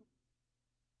front of you.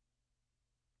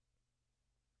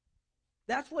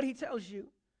 That's what he tells you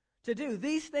to do.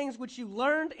 These things which you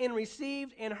learned and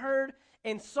received and heard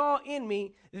and saw in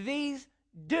me, these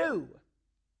do.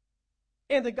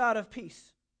 And the God of peace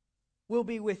will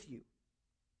be with you.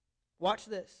 Watch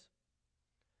this.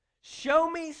 Show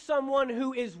me someone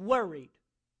who is worried.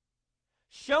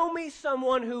 Show me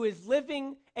someone who is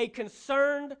living a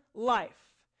concerned life.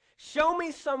 Show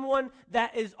me someone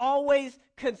that is always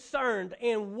concerned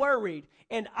and worried,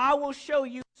 and I will show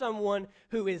you someone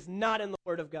who is not in the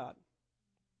Word of God.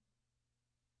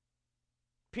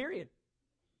 Period.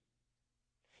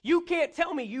 You can't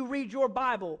tell me you read your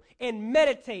Bible and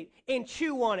meditate and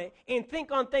chew on it and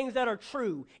think on things that are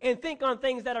true and think on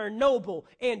things that are noble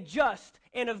and just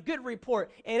and of good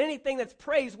report and anything that's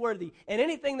praiseworthy and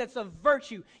anything that's of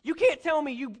virtue. You can't tell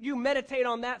me you meditate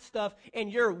on that stuff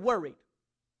and you're worried.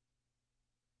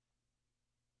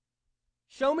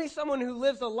 Show me someone who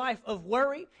lives a life of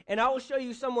worry, and I will show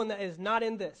you someone that is not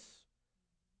in this.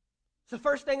 It's the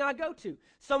first thing I go to.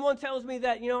 Someone tells me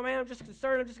that, man, I'm just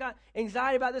concerned, I've just got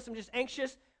anxiety about this, I'm just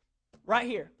anxious. Right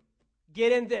here,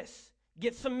 get in this.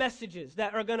 Get some messages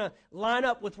that are going to line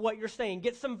up with what you're saying.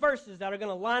 Get some verses that are going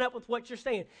to line up with what you're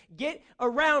saying. Get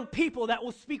around people that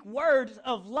will speak words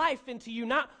of life into you,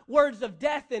 not words of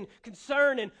death and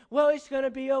concern and, well, it's going to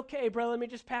be okay, bro. Let me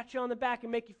just pat you on the back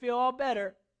and make you feel all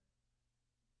better.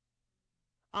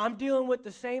 I'm dealing with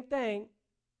the same thing.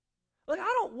 Look,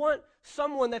 I don't want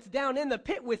someone that's down in the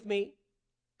pit with me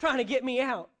trying to get me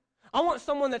out. I want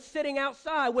someone that's sitting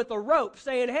outside with a rope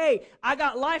saying, hey, I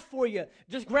got life for you.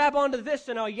 Just grab onto this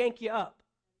and I'll yank you up.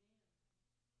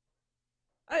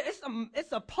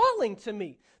 It's appalling to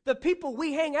me, the people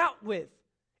we hang out with,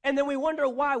 and then we wonder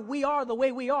why we are the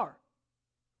way we are.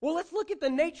 Well, let's look at the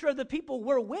nature of the people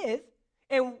we're with,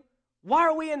 and why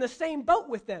are we in the same boat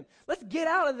with them? Let's get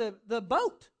out of the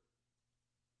boat.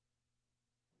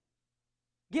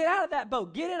 Get out of that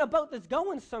boat. Get in a boat that's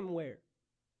going somewhere.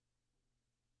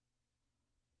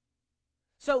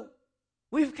 So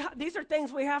these are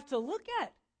things we have to look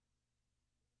at.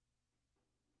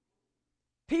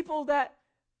 People that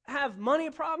have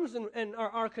money problems and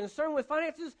are concerned with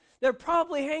finances, they're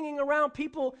probably hanging around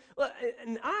people.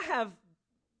 And I have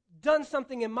done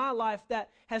something in my life that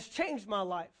has changed my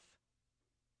life.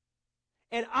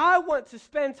 And I want to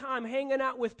spend time hanging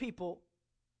out with people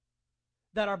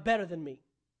that are better than me.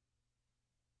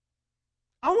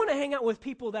 I want to hang out with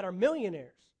people that are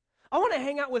millionaires. I want to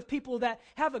hang out with people that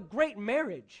have a great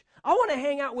marriage. I want to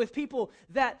hang out with people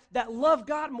that love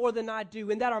God more than I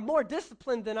do and that are more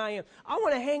disciplined than I am. I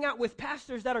want to hang out with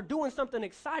pastors that are doing something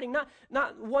exciting,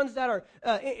 not ones that are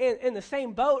in the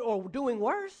same boat or doing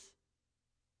worse.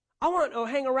 I want to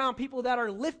hang around people that are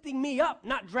lifting me up,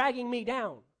 not dragging me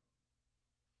down.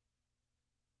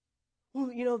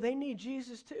 Well, they need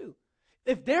Jesus too.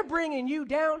 If they're bringing you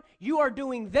down, you are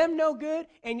doing them no good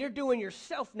and you're doing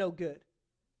yourself no good.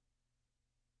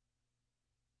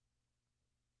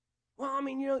 Well,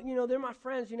 they're my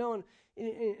friends, and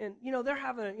they're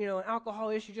having, an alcohol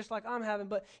issue just like I'm having,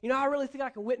 but, I really think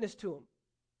I can witness to them.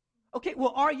 Okay,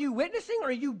 well, are you witnessing or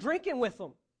are you drinking with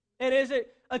them? And is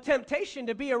it a temptation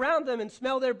to be around them and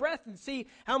smell their breath and see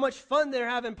how much fun they're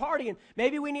having partying?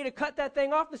 Maybe we need to cut that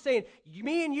thing off and saying,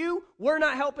 me and you, we're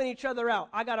not helping each other out.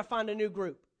 I got to find a new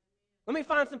group. Let me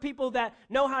find some people that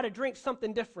know how to drink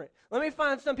something different. Let me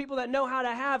find some people that know how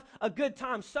to have a good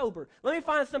time sober. Let me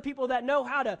find some people that know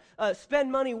how to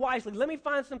spend money wisely. Let me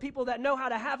find some people that know how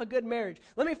to have a good marriage.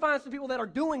 Let me find some people that are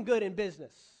doing good in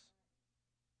business.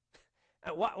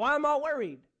 Why am I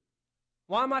worried?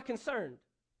 Why am I concerned?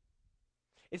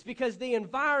 It's because the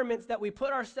environments that we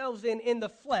put ourselves in the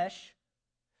flesh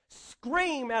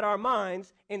scream at our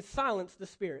minds and silence the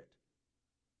spirit.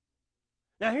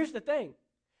 Now here's the thing.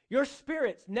 Your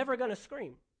spirit's never going to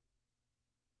scream.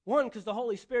 One, because the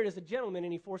Holy Spirit is a gentleman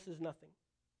and he forces nothing.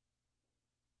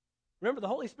 Remember, the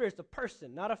Holy Spirit's a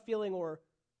person, not a feeling or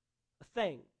a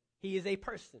thing. He is a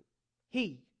person.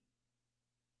 He.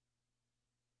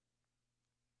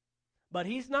 But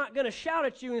he's not going to shout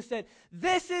at you and say,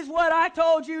 this is what I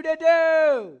told you to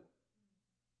do.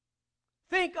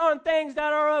 Think on things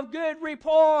that are of good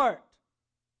report.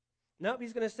 Nope,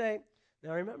 he's going to say,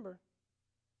 now remember,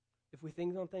 if we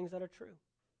think on things that are true,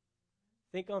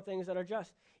 think on things that are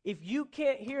just. If you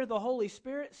can't hear the Holy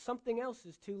Spirit, something else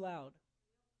is too loud.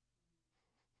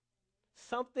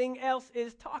 Something else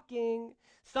is talking.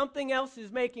 Something else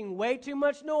is making way too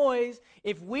much noise.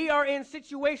 If we are in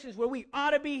situations where we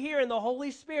ought to be hearing the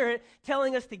Holy Spirit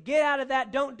telling us to get out of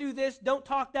that, don't do this, don't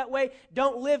talk that way,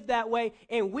 don't live that way,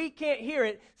 and we can't hear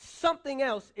it, something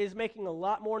else is making a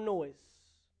lot more noise.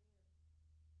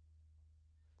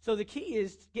 So the key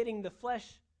is getting the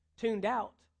flesh tuned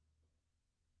out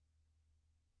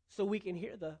so we can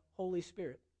hear the Holy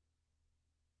Spirit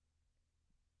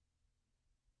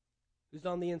who's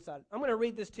on the inside. I'm going to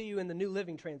read this to you in the New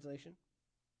Living Translation.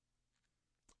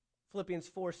 Philippians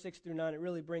 4, 6 through 9, it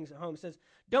really brings it home. It says,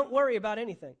 don't worry about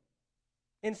anything.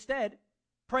 Instead,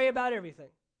 pray about everything.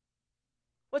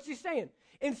 What's he saying?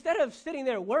 Instead of sitting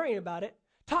there worrying about it,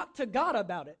 talk to God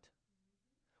about it.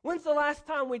 When's the last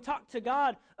time we talked to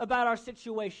God about our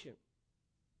situation?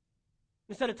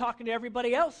 Instead of talking to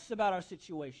everybody else about our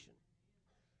situation.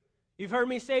 You've heard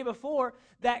me say before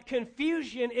that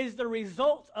confusion is the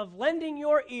result of lending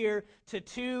your ear to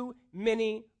too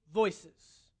many voices.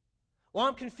 Well,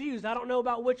 I'm confused. I don't know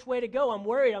about which way to go. I'm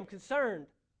worried. I'm concerned.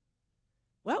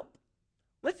 Well,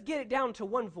 let's get it down to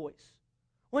one voice.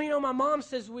 Well, my mom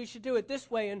says we should do it this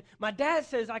way, and my dad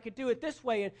says I could do it this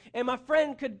way, and my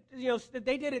friend could,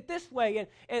 they did it this way,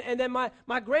 and then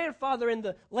my grandfather and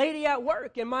the lady at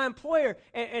work and my employer,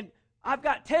 and I've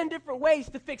got 10 different ways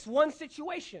to fix one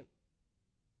situation.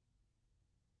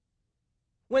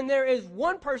 When there is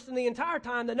one person the entire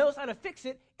time that knows how to fix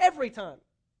it every time.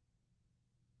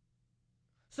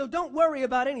 So don't worry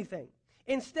about anything.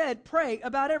 Instead, pray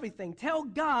about everything. Tell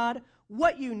God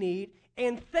what you need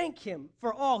and thank Him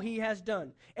for all He has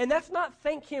done. And that's not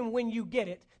thank Him when you get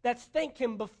it. That's thank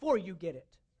Him before you get it.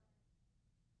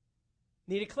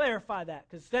 Need to clarify that,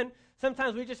 because then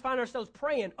sometimes we just find ourselves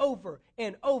praying over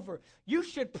and over. You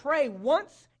should pray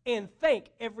once and thank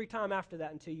every time after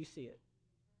that until you see it.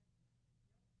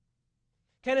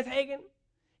 Kenneth Hagin,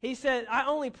 he said, I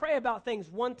only pray about things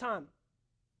one time.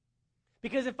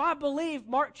 Because if I believe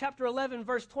Mark chapter 11,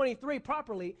 verse 23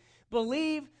 properly,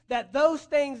 believe that those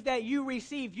things that you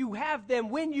receive, you have them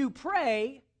when you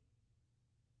pray,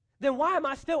 then why am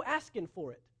I still asking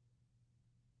for it?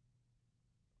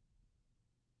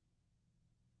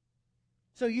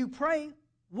 So you pray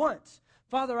once.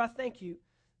 Father, I thank you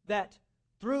that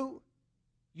through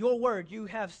your word, you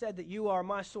have said that you are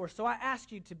my source. So I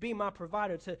ask you to be my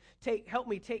provider, to help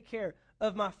me take care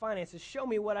of my finances. Show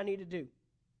me what I need to do.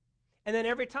 And then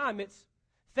every time it's,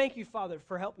 thank you, Father,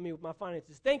 for helping me with my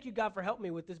finances. Thank you, God, for helping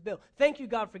me with this bill. Thank you,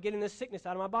 God, for getting this sickness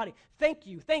out of my body. Thank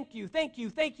you, thank you, thank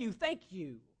you, thank you, thank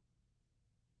you.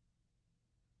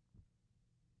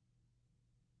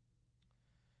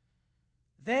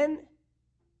 Then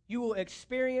you will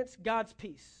experience God's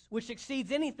peace, which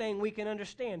exceeds anything we can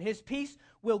understand. His peace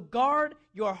will guard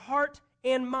your heart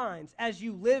and minds as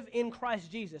you live in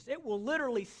Christ Jesus. It will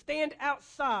literally stand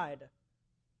outside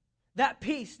that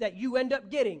peace that you end up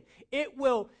getting. It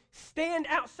will stand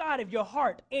outside of your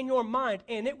heart and your mind,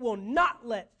 and it will not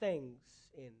let things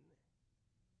in.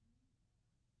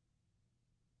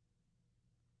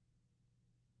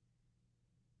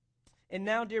 And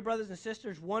now, dear brothers and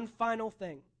sisters, one final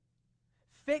thing.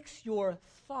 Fix your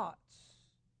thoughts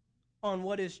on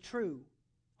what is true,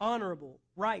 honorable,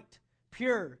 right,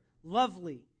 pure,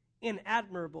 lovely, and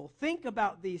admirable. Think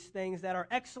about these things that are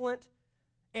excellent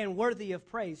and worthy of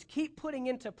praise. Keep putting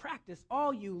into practice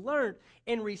all you learned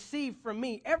and received from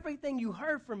me, everything you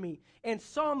heard from me and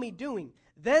saw me doing.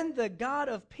 Then the God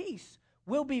of peace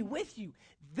will be with you.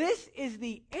 This is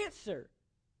the answer.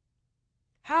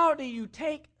 How do you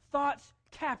take thoughts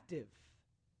captive?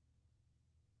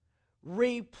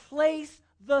 Replace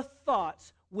the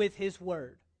thoughts with His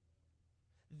word.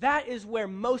 That is where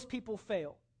most people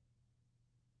fail.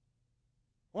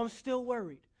 Well, I'm still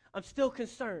worried. I'm still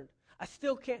concerned. I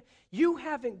still can't. You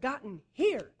haven't gotten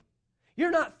here.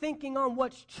 You're not thinking on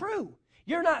what's true.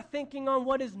 You're not thinking on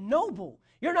what is noble.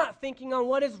 You're not thinking on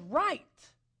what is right.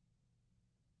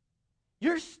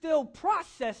 You're still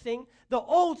processing the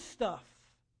old stuff.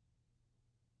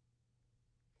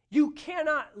 You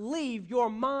cannot leave your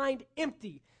mind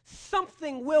empty.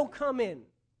 Something will come in.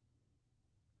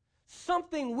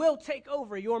 Something will take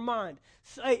over your mind.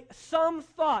 Some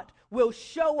thought will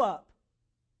show up.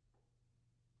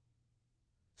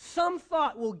 Some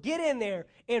thought will get in there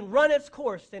and run its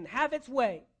course and have its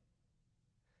way.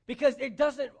 Because it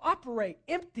doesn't operate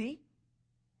empty.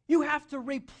 You have to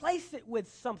replace it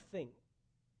with something.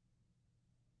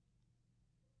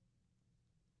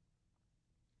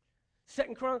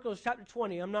 Second Chronicles chapter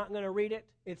 20. I'm not going to read it.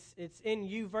 It's in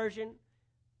YouVersion.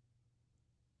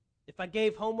 If I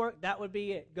gave homework, that would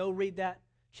be it. Go read that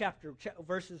chapter,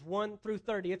 verses 1 through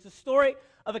 30. It's a story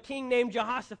of a king named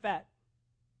Jehoshaphat.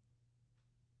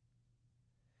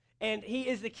 And he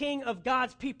is the king of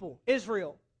God's people,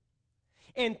 Israel.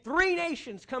 And 3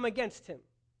 nations come against him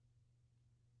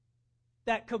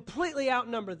that completely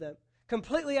outnumber them,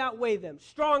 completely outweigh them,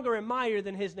 stronger and mightier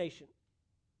than his nation.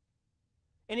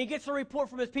 And he gets a report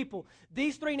from his people.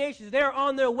 These 3 nations, they're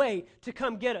on their way to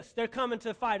come get us. They're coming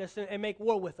to fight us and make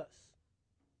war with us.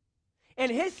 And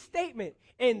his statement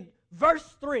in verse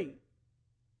 3,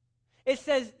 it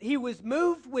says he was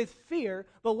moved with fear,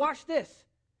 but watch this.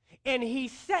 And he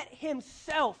set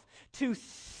himself to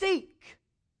seek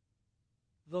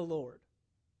the Lord.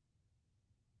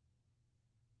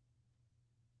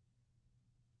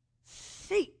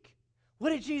 seek.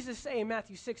 What did Jesus say in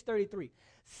Matthew 6:33?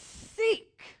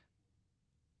 Seek.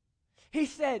 He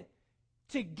said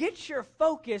to get your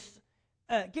focus,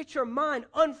 get your mind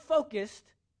unfocused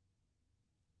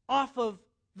off of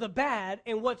the bad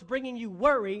and what's bringing you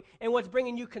worry and what's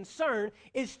bringing you concern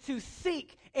is to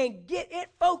seek and get it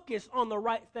focused on the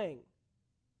right thing.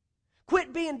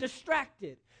 Quit being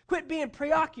distracted. Quit being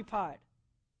preoccupied.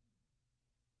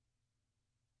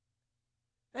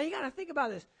 Now you got to think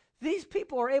about this. These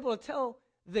people are able to tell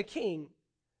the king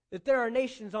that there are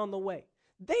nations on the way.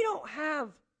 They don't have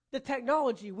the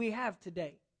technology we have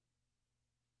today.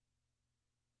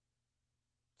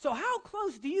 So how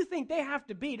close do you think they have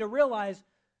to be to realize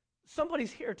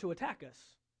somebody's here to attack us?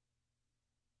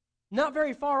 Not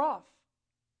very far off.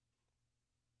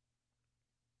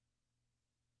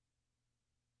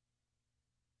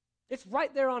 It's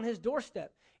right there on his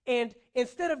doorstep. And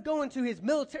instead of going to his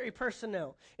military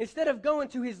personnel, instead of going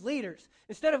to his leaders,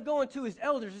 instead of going to his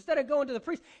elders, instead of going to the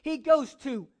priests, he goes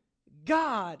to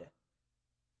God.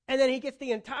 And then he gets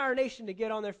the entire nation to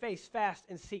get on their face, fast,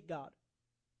 and seek God.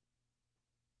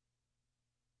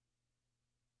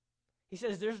 He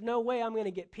says, there's no way I'm going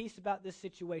to get peace about this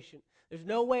situation. There's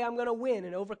no way I'm going to win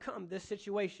and overcome this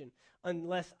situation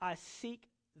unless I seek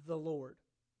the Lord.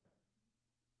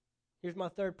 Here's my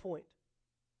third point.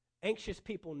 Anxious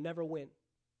people never win.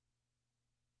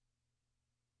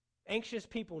 Anxious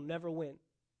people never win.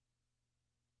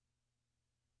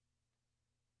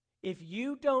 If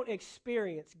you don't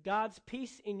experience God's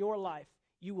peace in your life,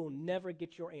 you will never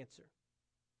get your answer.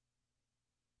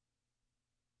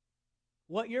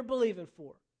 What you're believing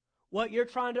for, what you're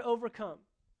trying to overcome,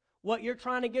 what you're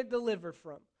trying to get delivered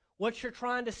from, what you're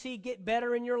trying to see get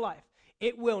better in your life,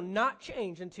 it will not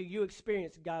change until you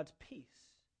experience God's peace.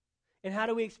 And how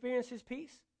do we experience his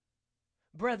peace?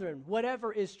 Brethren,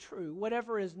 whatever is true,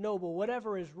 whatever is noble,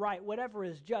 whatever is right, whatever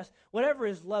is just, whatever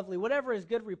is lovely, whatever is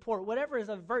good report, whatever is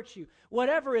of virtue,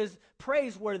 whatever is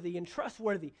praiseworthy and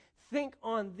trustworthy, think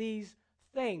on these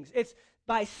things. It's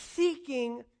by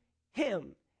seeking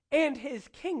him and his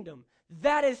kingdom.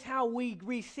 That is how we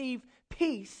receive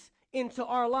peace into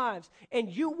our lives. And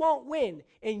you won't win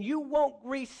and you won't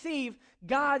receive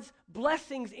God's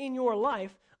blessings in your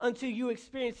life until you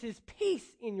experience his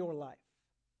peace in your life.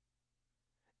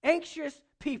 Anxious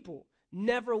people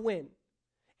never win.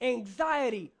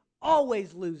 Anxiety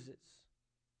always loses.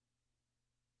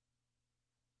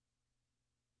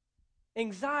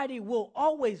 Anxiety will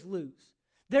always lose.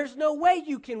 There's no way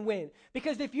you can win.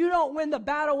 Because if you don't win the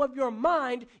battle of your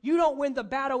mind, you don't win the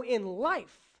battle in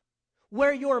life.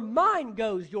 Where your mind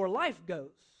goes, your life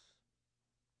goes.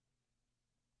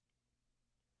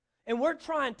 And we're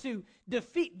trying to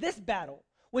defeat this battle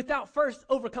without first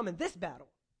overcoming this battle.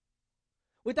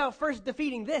 Without first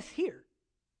defeating this here.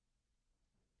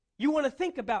 You want to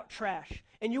think about trash.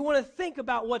 And you want to think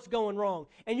about what's going wrong.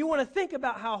 And you want to think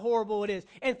about how horrible it is.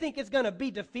 And think it's going to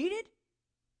be defeated?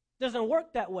 Doesn't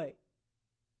work that way.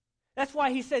 That's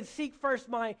why he said, seek first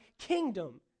my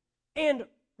kingdom and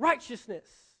righteousness.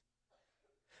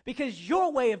 Because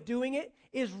your way of doing it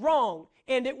is wrong,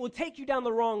 and it will take you down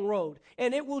the wrong road,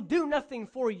 and it will do nothing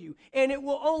for you, and it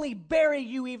will only bury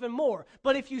you even more.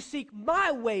 But if you seek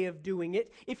my way of doing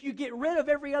it, if you get rid of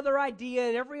every other idea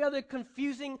and every other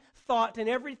confusing thought and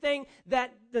everything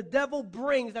that the devil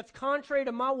brings that's contrary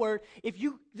to my word, if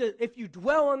you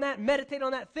dwell on that, meditate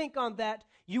on that, think on that,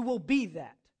 you will be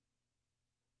that.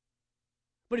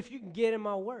 But if you can get in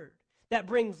my word, that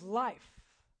brings life,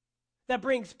 that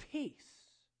brings peace,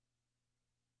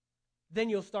 then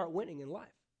you'll start winning in life.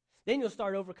 Then you'll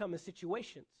start overcoming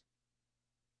situations.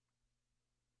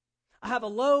 I have a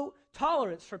low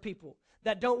tolerance for people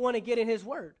that don't want to get in his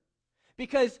word.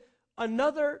 Because I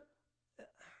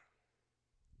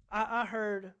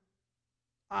heard,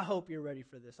 I hope you're ready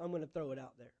for this. I'm going to throw it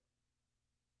out there.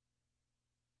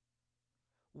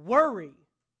 Worry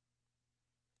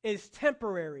is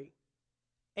temporary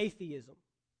atheism.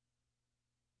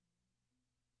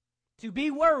 To be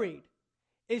worried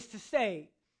is to say,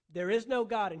 there is no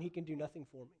God and he can do nothing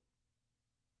for me.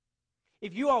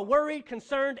 If you are worried,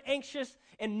 concerned, anxious,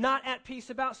 and not at peace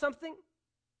about something,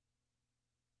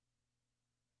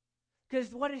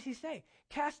 because what does he say?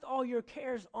 Cast all your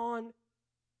cares on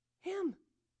him.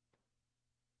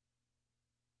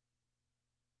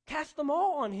 Cast them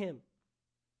all on him.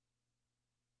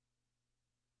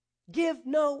 Give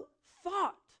no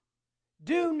thought.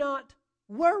 Do not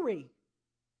worry.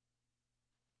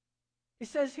 It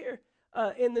says here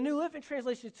in the New Living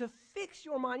Translation to fix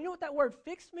your mind. You know what that word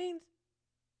fixed means?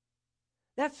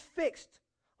 That's fixed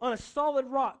on a solid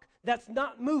rock that's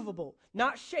not movable,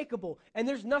 not shakeable, and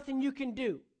there's nothing you can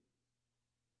do.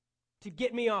 to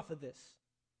get me off of this.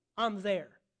 I'm there.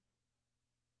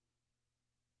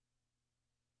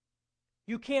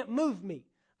 You can't move me.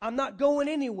 I'm not going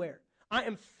anywhere. I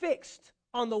am fixed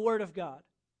on the Word of God.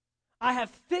 I have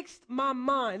fixed my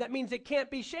mind. That means it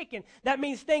can't be shaken. That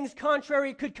means things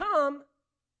contrary could come,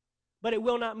 but it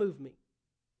will not move me.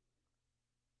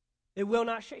 It will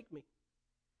not shake me.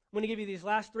 I'm going to give you these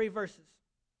last 3 verses.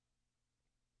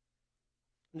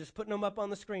 I'm just putting them up on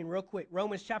the screen real quick.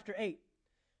 Romans chapter 8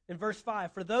 and verse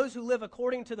 5. For those who live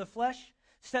according to the flesh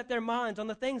set their minds on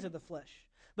the things of the flesh.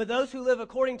 But those who live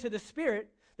according to the Spirit,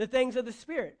 the things of the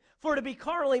Spirit. For to be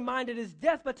carnally minded is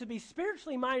death, but to be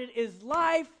spiritually minded is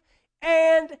life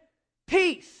and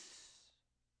peace.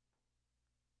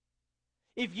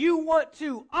 If you want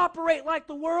to operate like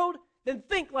the world, then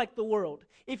think like the world.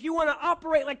 If you want to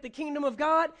operate like the kingdom of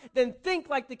God, then think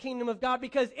like the kingdom of God,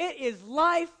 because it is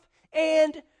life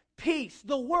and peace.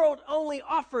 The world only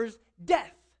offers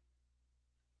death.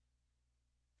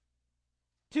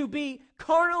 To be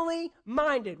carnally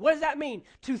minded. What does that mean?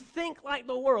 To think like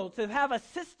the world. To have a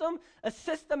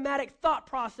systematic thought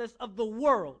process of the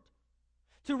world.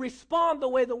 To respond the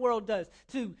way the world does.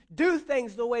 To do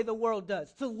things the way the world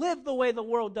does. To live the way the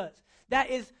world does. That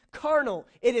is carnal.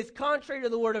 It is contrary to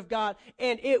the Word of God,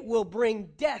 and it will bring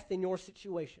death in your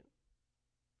situation.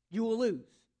 You will lose.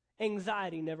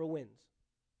 Anxiety never wins.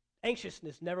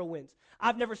 Anxiousness never wins.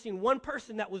 I've never seen one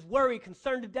person that was worried,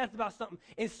 concerned to death about something,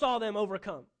 and saw them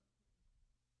overcome.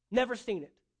 Never seen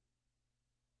it.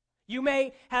 You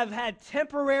may have had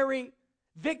temporary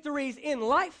victories in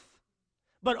life,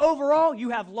 but overall, you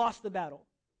have lost the battle.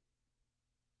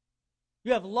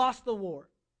 You have lost the war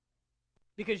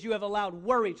because you have allowed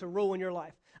worry to rule in your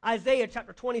life. Isaiah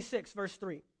chapter 26, verse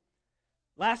 3.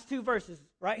 Last 2 verses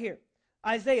right here.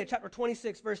 Isaiah chapter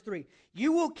 26, verse 3.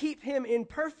 You will keep him in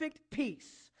perfect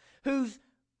peace, whose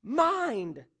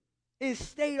mind is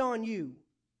stayed on you,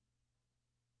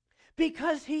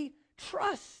 because he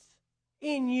trusts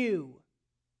in you.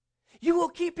 You will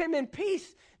keep him in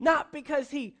peace, not because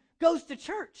he goes to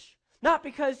church, not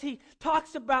because he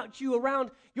talks about you around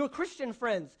your Christian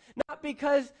friends, not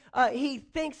because he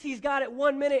thinks he's got it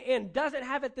 1 minute and doesn't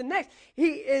have it the next.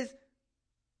 He is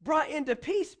brought into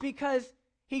peace because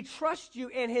he trusts you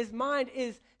and his mind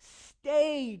is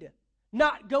stayed,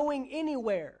 not going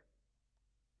anywhere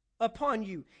upon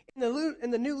you. In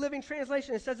the New Living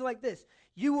Translation, it says it like this.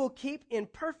 You will keep in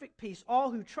perfect peace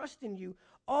all who trust in you,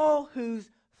 all whose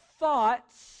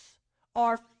thoughts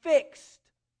are fixed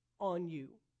on you.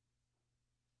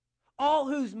 All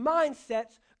whose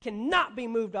mindsets cannot be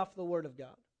moved off the Word of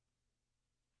God.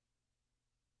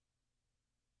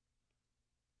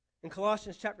 In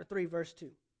Colossians chapter 3, verse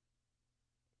 2.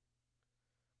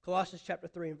 Colossians chapter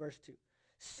 3 and verse 2.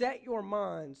 Set your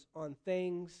minds on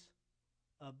things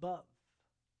above,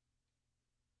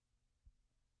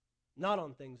 not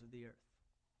on things of the earth.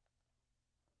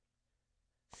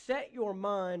 Set your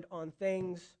mind on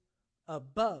things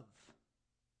above,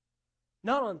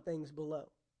 not on things below.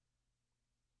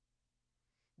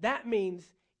 That means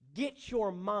get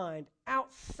your mind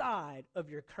outside of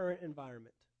your current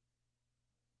environment.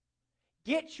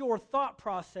 Get your thought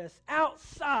process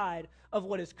outside of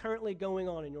what is currently going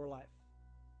on in your life.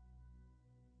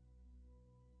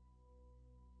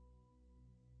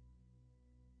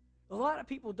 A lot of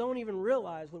people don't even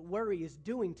realize what worry is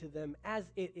doing to them as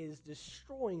it is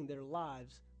destroying their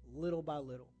lives little by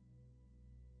little.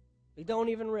 They don't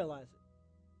even realize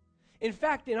it. In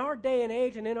fact, in our day and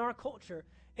age and in our culture,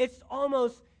 it's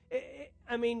almost,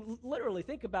 literally,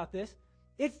 think about this.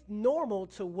 It's normal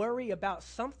to worry about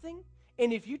something,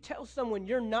 and if you tell someone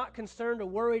you're not concerned or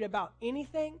worried about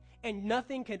anything, and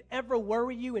nothing could ever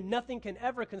worry you and nothing can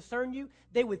ever concern you,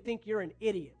 they would think you're an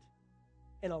idiot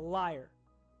and a liar.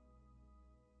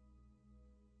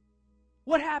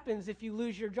 What happens if you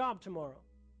lose your job tomorrow?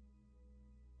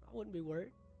 I wouldn't be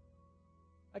worried.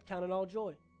 I'd count it all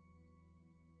joy.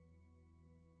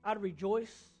 I'd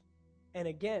rejoice, and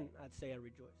again, I'd say I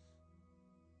rejoice.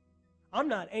 I'm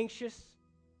not anxious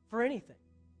for anything.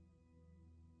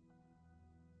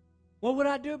 What would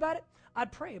I do about it?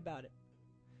 I'd pray about it.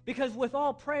 Because with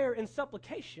all prayer and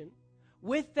supplication,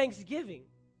 with thanksgiving,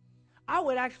 I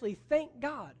would actually thank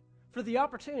God for the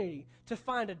opportunity to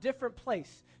find a different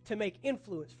place to make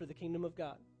influence for the kingdom of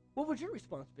God. What would your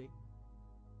response be?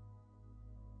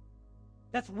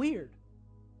 That's weird.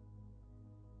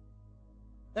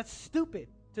 That's stupid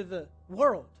to the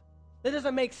world. That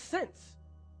doesn't make sense.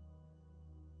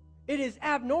 It is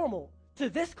abnormal to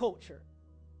this culture.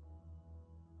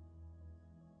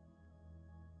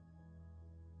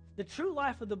 The true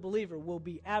life of the believer will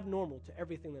be abnormal to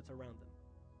everything that's around them.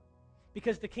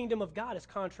 Because the kingdom of God is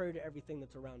contrary to everything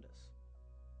that's around us.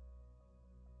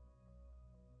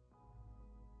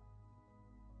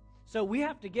 So we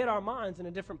have to get our minds in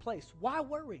a different place. Why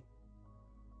worry?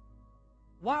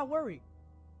 Why worry?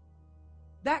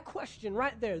 That question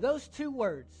right there, those two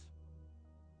words.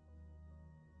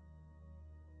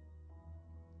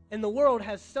 And the world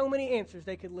has so many answers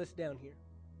they could list down here.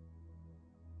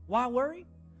 Why worry?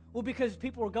 Well, because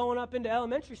people are going up into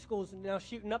elementary schools and now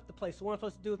shooting up the place. So what am I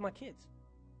supposed to do with my kids?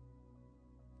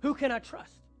 Who can I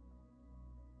trust?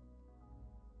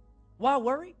 Why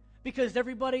worry? Because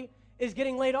everybody is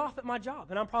getting laid off at my job,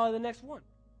 and I'm probably the next one.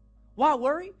 Why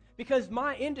worry? Because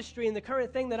my industry and the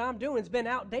current thing that I'm doing has been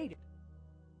outdated.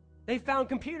 They found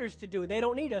computers to do it. They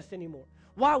don't need us anymore.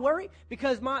 Why worry?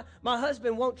 Because my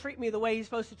husband won't treat me the way he's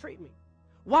supposed to treat me.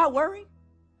 Why worry?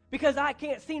 Because I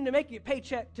can't seem to make it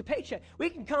paycheck to paycheck. We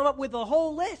can come up with a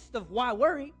whole list of why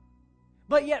worry,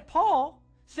 but yet Paul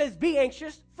says be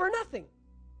anxious for nothing.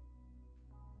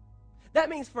 That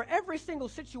means for every single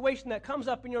situation that comes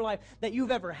up in your life that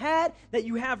you've ever had, that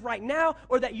you have right now,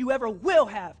 or that you ever will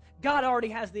have, God already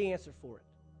has the answer for it.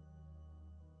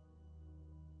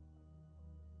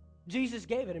 Jesus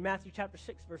gave it in Matthew chapter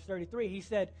 6, verse 33. He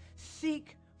said,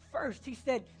 seek first. He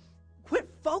said, quit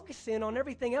focusing on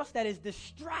everything else that is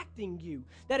distracting you,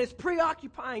 that is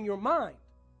preoccupying your mind.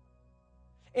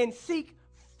 And seek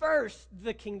first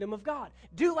the kingdom of God.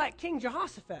 Do like King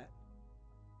Jehoshaphat.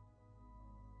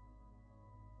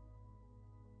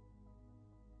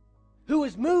 Who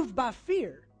was moved by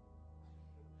fear,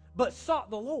 but sought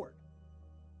the Lord.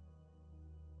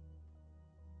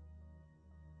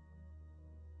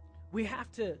 We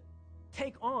have to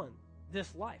take on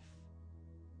this life.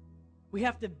 We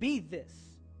have to be this.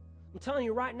 I'm telling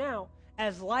you right now,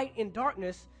 as light in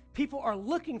darkness, people are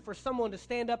looking for someone to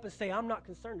stand up and say, I'm not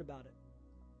concerned about it.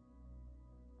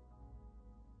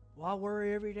 Well, I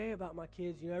worry every day about my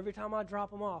kids. Every time I drop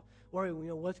them off, worry,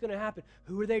 what's going to happen?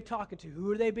 Who are they talking to?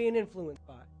 Who are they being influenced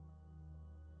by?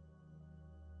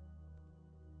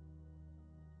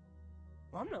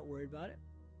 Well, I'm not worried about it.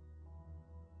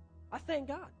 I thank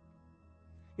God.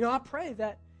 I pray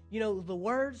that, the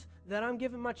words that I'm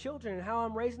giving my children and how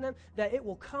I'm raising them, that it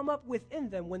will come up within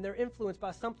them when they're influenced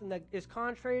by something that is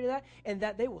contrary to that, and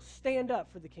that they will stand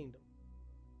up for the kingdom.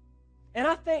 And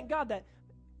I thank God that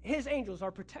His angels are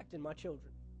protecting my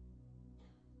children.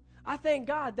 I thank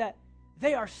God that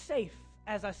they are safe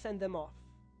as I send them off.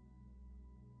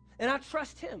 And I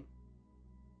trust Him.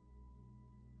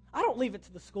 I don't leave it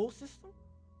to the school system.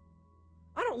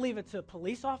 I don't leave it to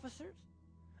police officers.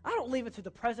 I don't leave it to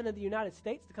the President of the United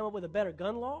States to come up with a better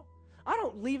gun law. I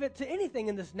don't leave it to anything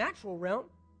in this natural realm,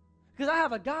 because I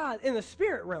have a God in the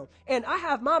spirit realm. And I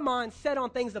have my mind set on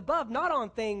things above, not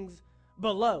on things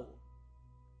below.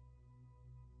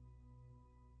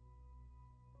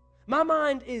 My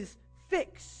mind is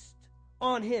fixed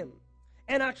on Him,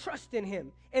 and I trust in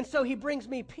Him. And so He brings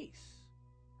me peace.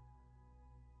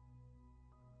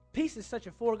 Peace is such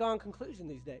a foregone conclusion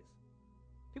these days.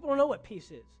 People don't know what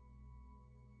peace is.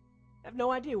 They have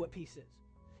no idea what peace is.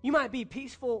 You might be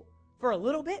peaceful for a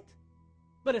little bit,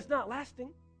 but it's not lasting.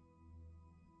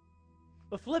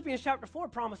 But Philippians chapter 4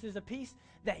 promises a peace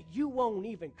that you won't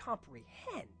even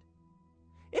comprehend.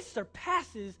 It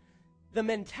surpasses the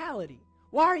mentality.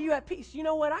 Why are you at peace? You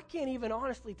know what? I can't even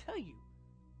honestly tell you.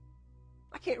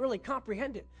 I can't really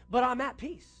comprehend it, but I'm at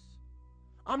peace.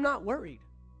 I'm not worried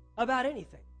about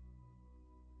anything,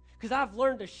 because I've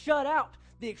learned to shut out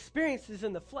the experiences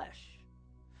in the flesh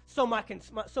so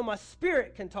my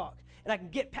spirit can talk and I can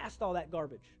get past all that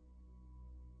garbage.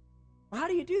 Well, how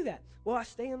do you do that? Well, I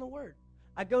stay in the Word.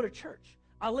 I go to church.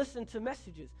 I listen to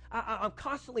messages. I'm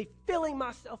constantly filling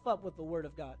myself up with the Word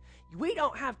of God. We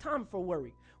don't have time for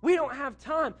worry. We don't have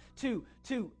time to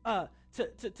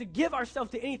give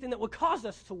ourselves to anything that would cause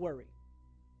us to worry.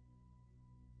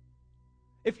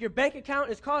 If your bank account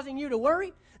is causing you to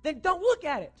worry, then don't look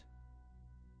at it.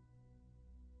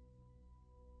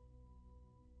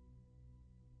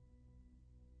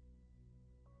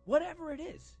 Whatever it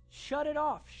is, shut it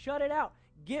off, shut it out,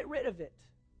 get rid of it.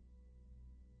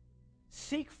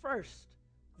 Seek first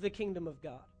the kingdom of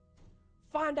God.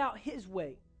 Find out His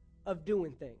way of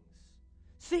doing things.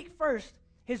 Seek first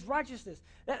His righteousness.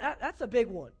 That's a big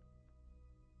one.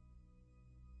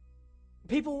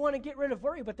 People want to get rid of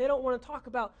worry, but they don't want to talk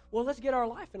about, well, let's get our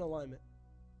life in alignment.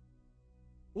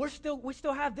 We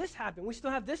still have this happen. We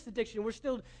still have this addiction. We're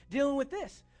still dealing with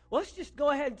this. Well, let's just go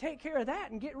ahead and take care of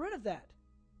that and get rid of that.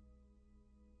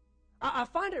 I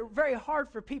find it very hard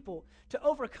for people to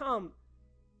overcome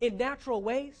in natural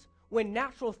ways when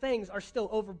natural things are still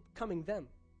overcoming them.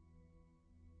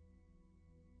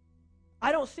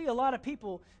 I don't see a lot of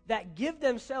people that give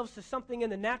themselves to something in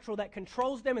the natural that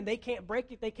controls them and they can't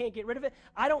break it, they can't get rid of it.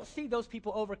 I don't see those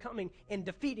people overcoming and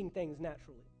defeating things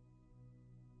naturally.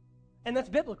 And that's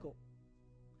biblical.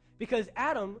 Because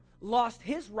Adam lost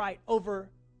his right over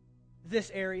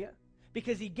this area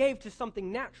because he gave to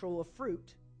something natural, a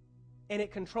fruit, and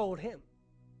it controlled him.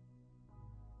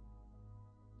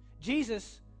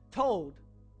 Jesus told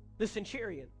the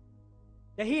centurion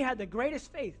that he had the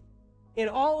greatest faith in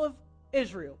all of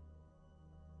Israel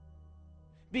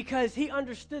because he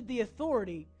understood the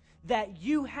authority that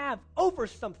you have over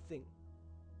something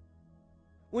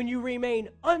when you remain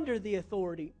under the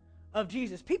authority of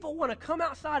Jesus. People want to come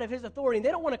outside of his authority and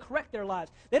they don't want to correct their lives.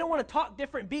 They don't want to talk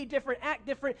different, be different, act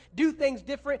different, do things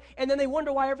different, and then they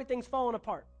wonder why everything's falling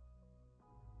apart.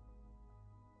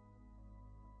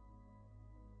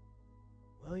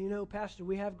 Well, you know, Pastor,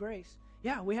 we have grace.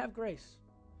 Yeah, we have grace,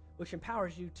 which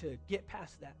empowers you to get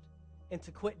past that and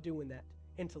to quit doing that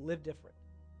and to live different.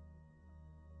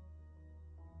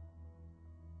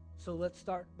 So let's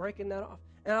start breaking that off.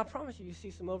 And I promise you see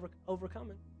some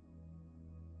overcoming.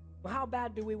 Well, how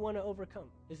bad do we want to overcome?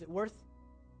 Is it worth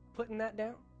putting that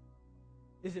down?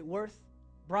 Is it worth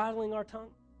bridling our tongue?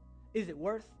 Is it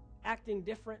worth acting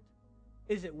different?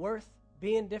 Is it worth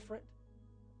being different?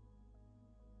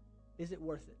 Is it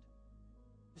worth it?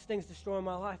 This thing's destroying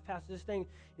my life, Pastor. This thing,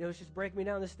 it's just breaking me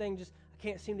down. This thing I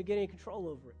can't seem to get any control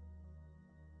over it.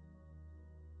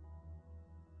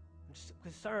 I'm just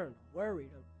concerned, worried.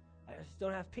 I just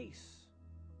don't have peace.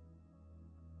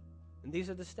 And these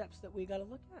are the steps that we got to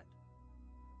look at.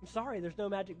 I'm sorry, there's no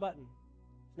magic button.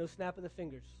 There's no snap of the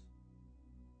fingers.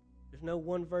 There's no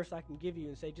one verse I can give you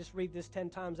and say, just read this 10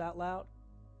 times out loud,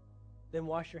 then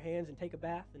wash your hands and take a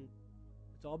bath, and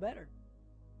it's all better.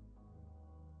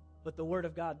 But the Word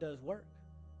of God does work.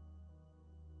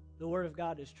 The Word of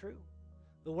God is true.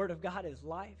 The Word of God is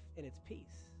life and it's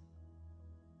peace.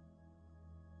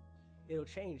 It'll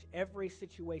change every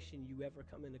situation you ever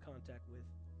come into contact with.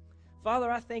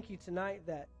 Father, I thank you tonight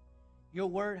that your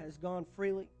Word has gone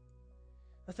freely.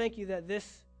 I thank you that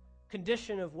this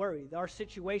condition of worry, our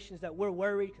situations that we're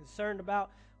worried, concerned about,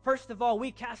 first of all,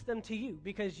 we cast them to you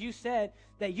because you said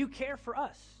that you care for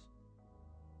us.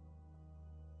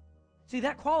 See,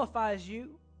 that qualifies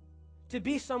you to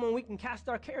be someone we can cast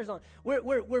our cares on.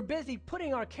 We're busy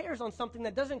putting our cares on something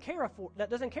that doesn't care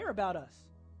about us.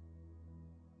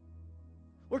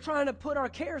 We're trying to put our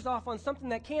cares off on something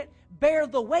that can't bear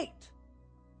the weight.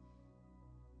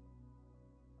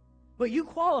 But you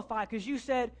qualify because you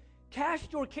said,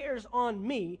 cast your cares on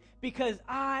me because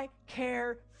I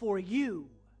care for you.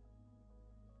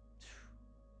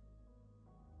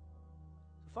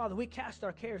 Father, we cast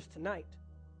our cares tonight,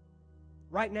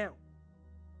 right now.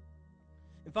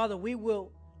 And Father, we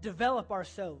will develop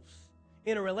ourselves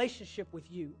in a relationship with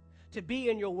you, to be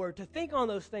in your word, to think on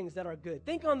those things that are good,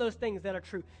 think on those things that are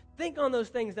true, think on those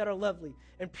things that are lovely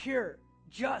and pure,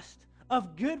 just,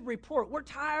 of good report. We're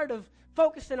tired of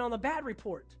focusing on the bad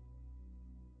report.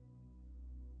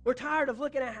 We're tired of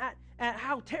looking at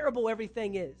how terrible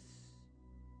everything is.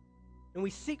 And we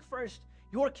seek first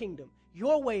your kingdom,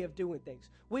 your way of doing things.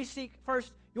 We seek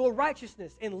first your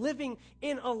righteousness and living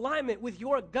in alignment with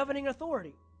your governing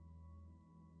authority.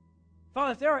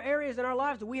 Father, if there are areas in our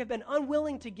lives that we have been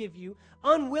unwilling to give you,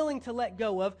 unwilling to let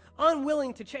go of,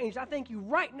 unwilling to change, I thank you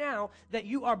right now that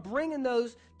you are bringing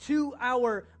those to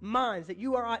our minds, that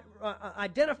you are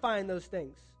identifying those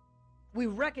things. We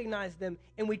recognize them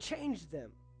and we change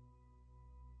them.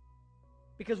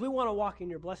 Because we want to walk in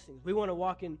your blessings. We want to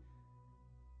walk in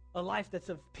a life that's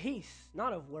of peace,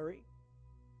 not of worry,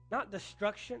 not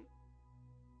destruction.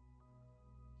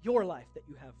 Your life that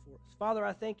you have for us. Father,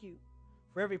 I thank you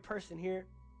for every person here,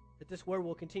 that this word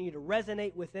will continue to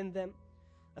resonate within them.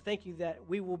 I thank you that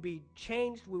we will be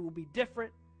changed, we will be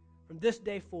different from this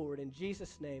day forward. In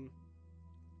Jesus' name,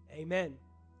 amen.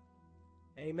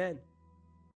 Amen.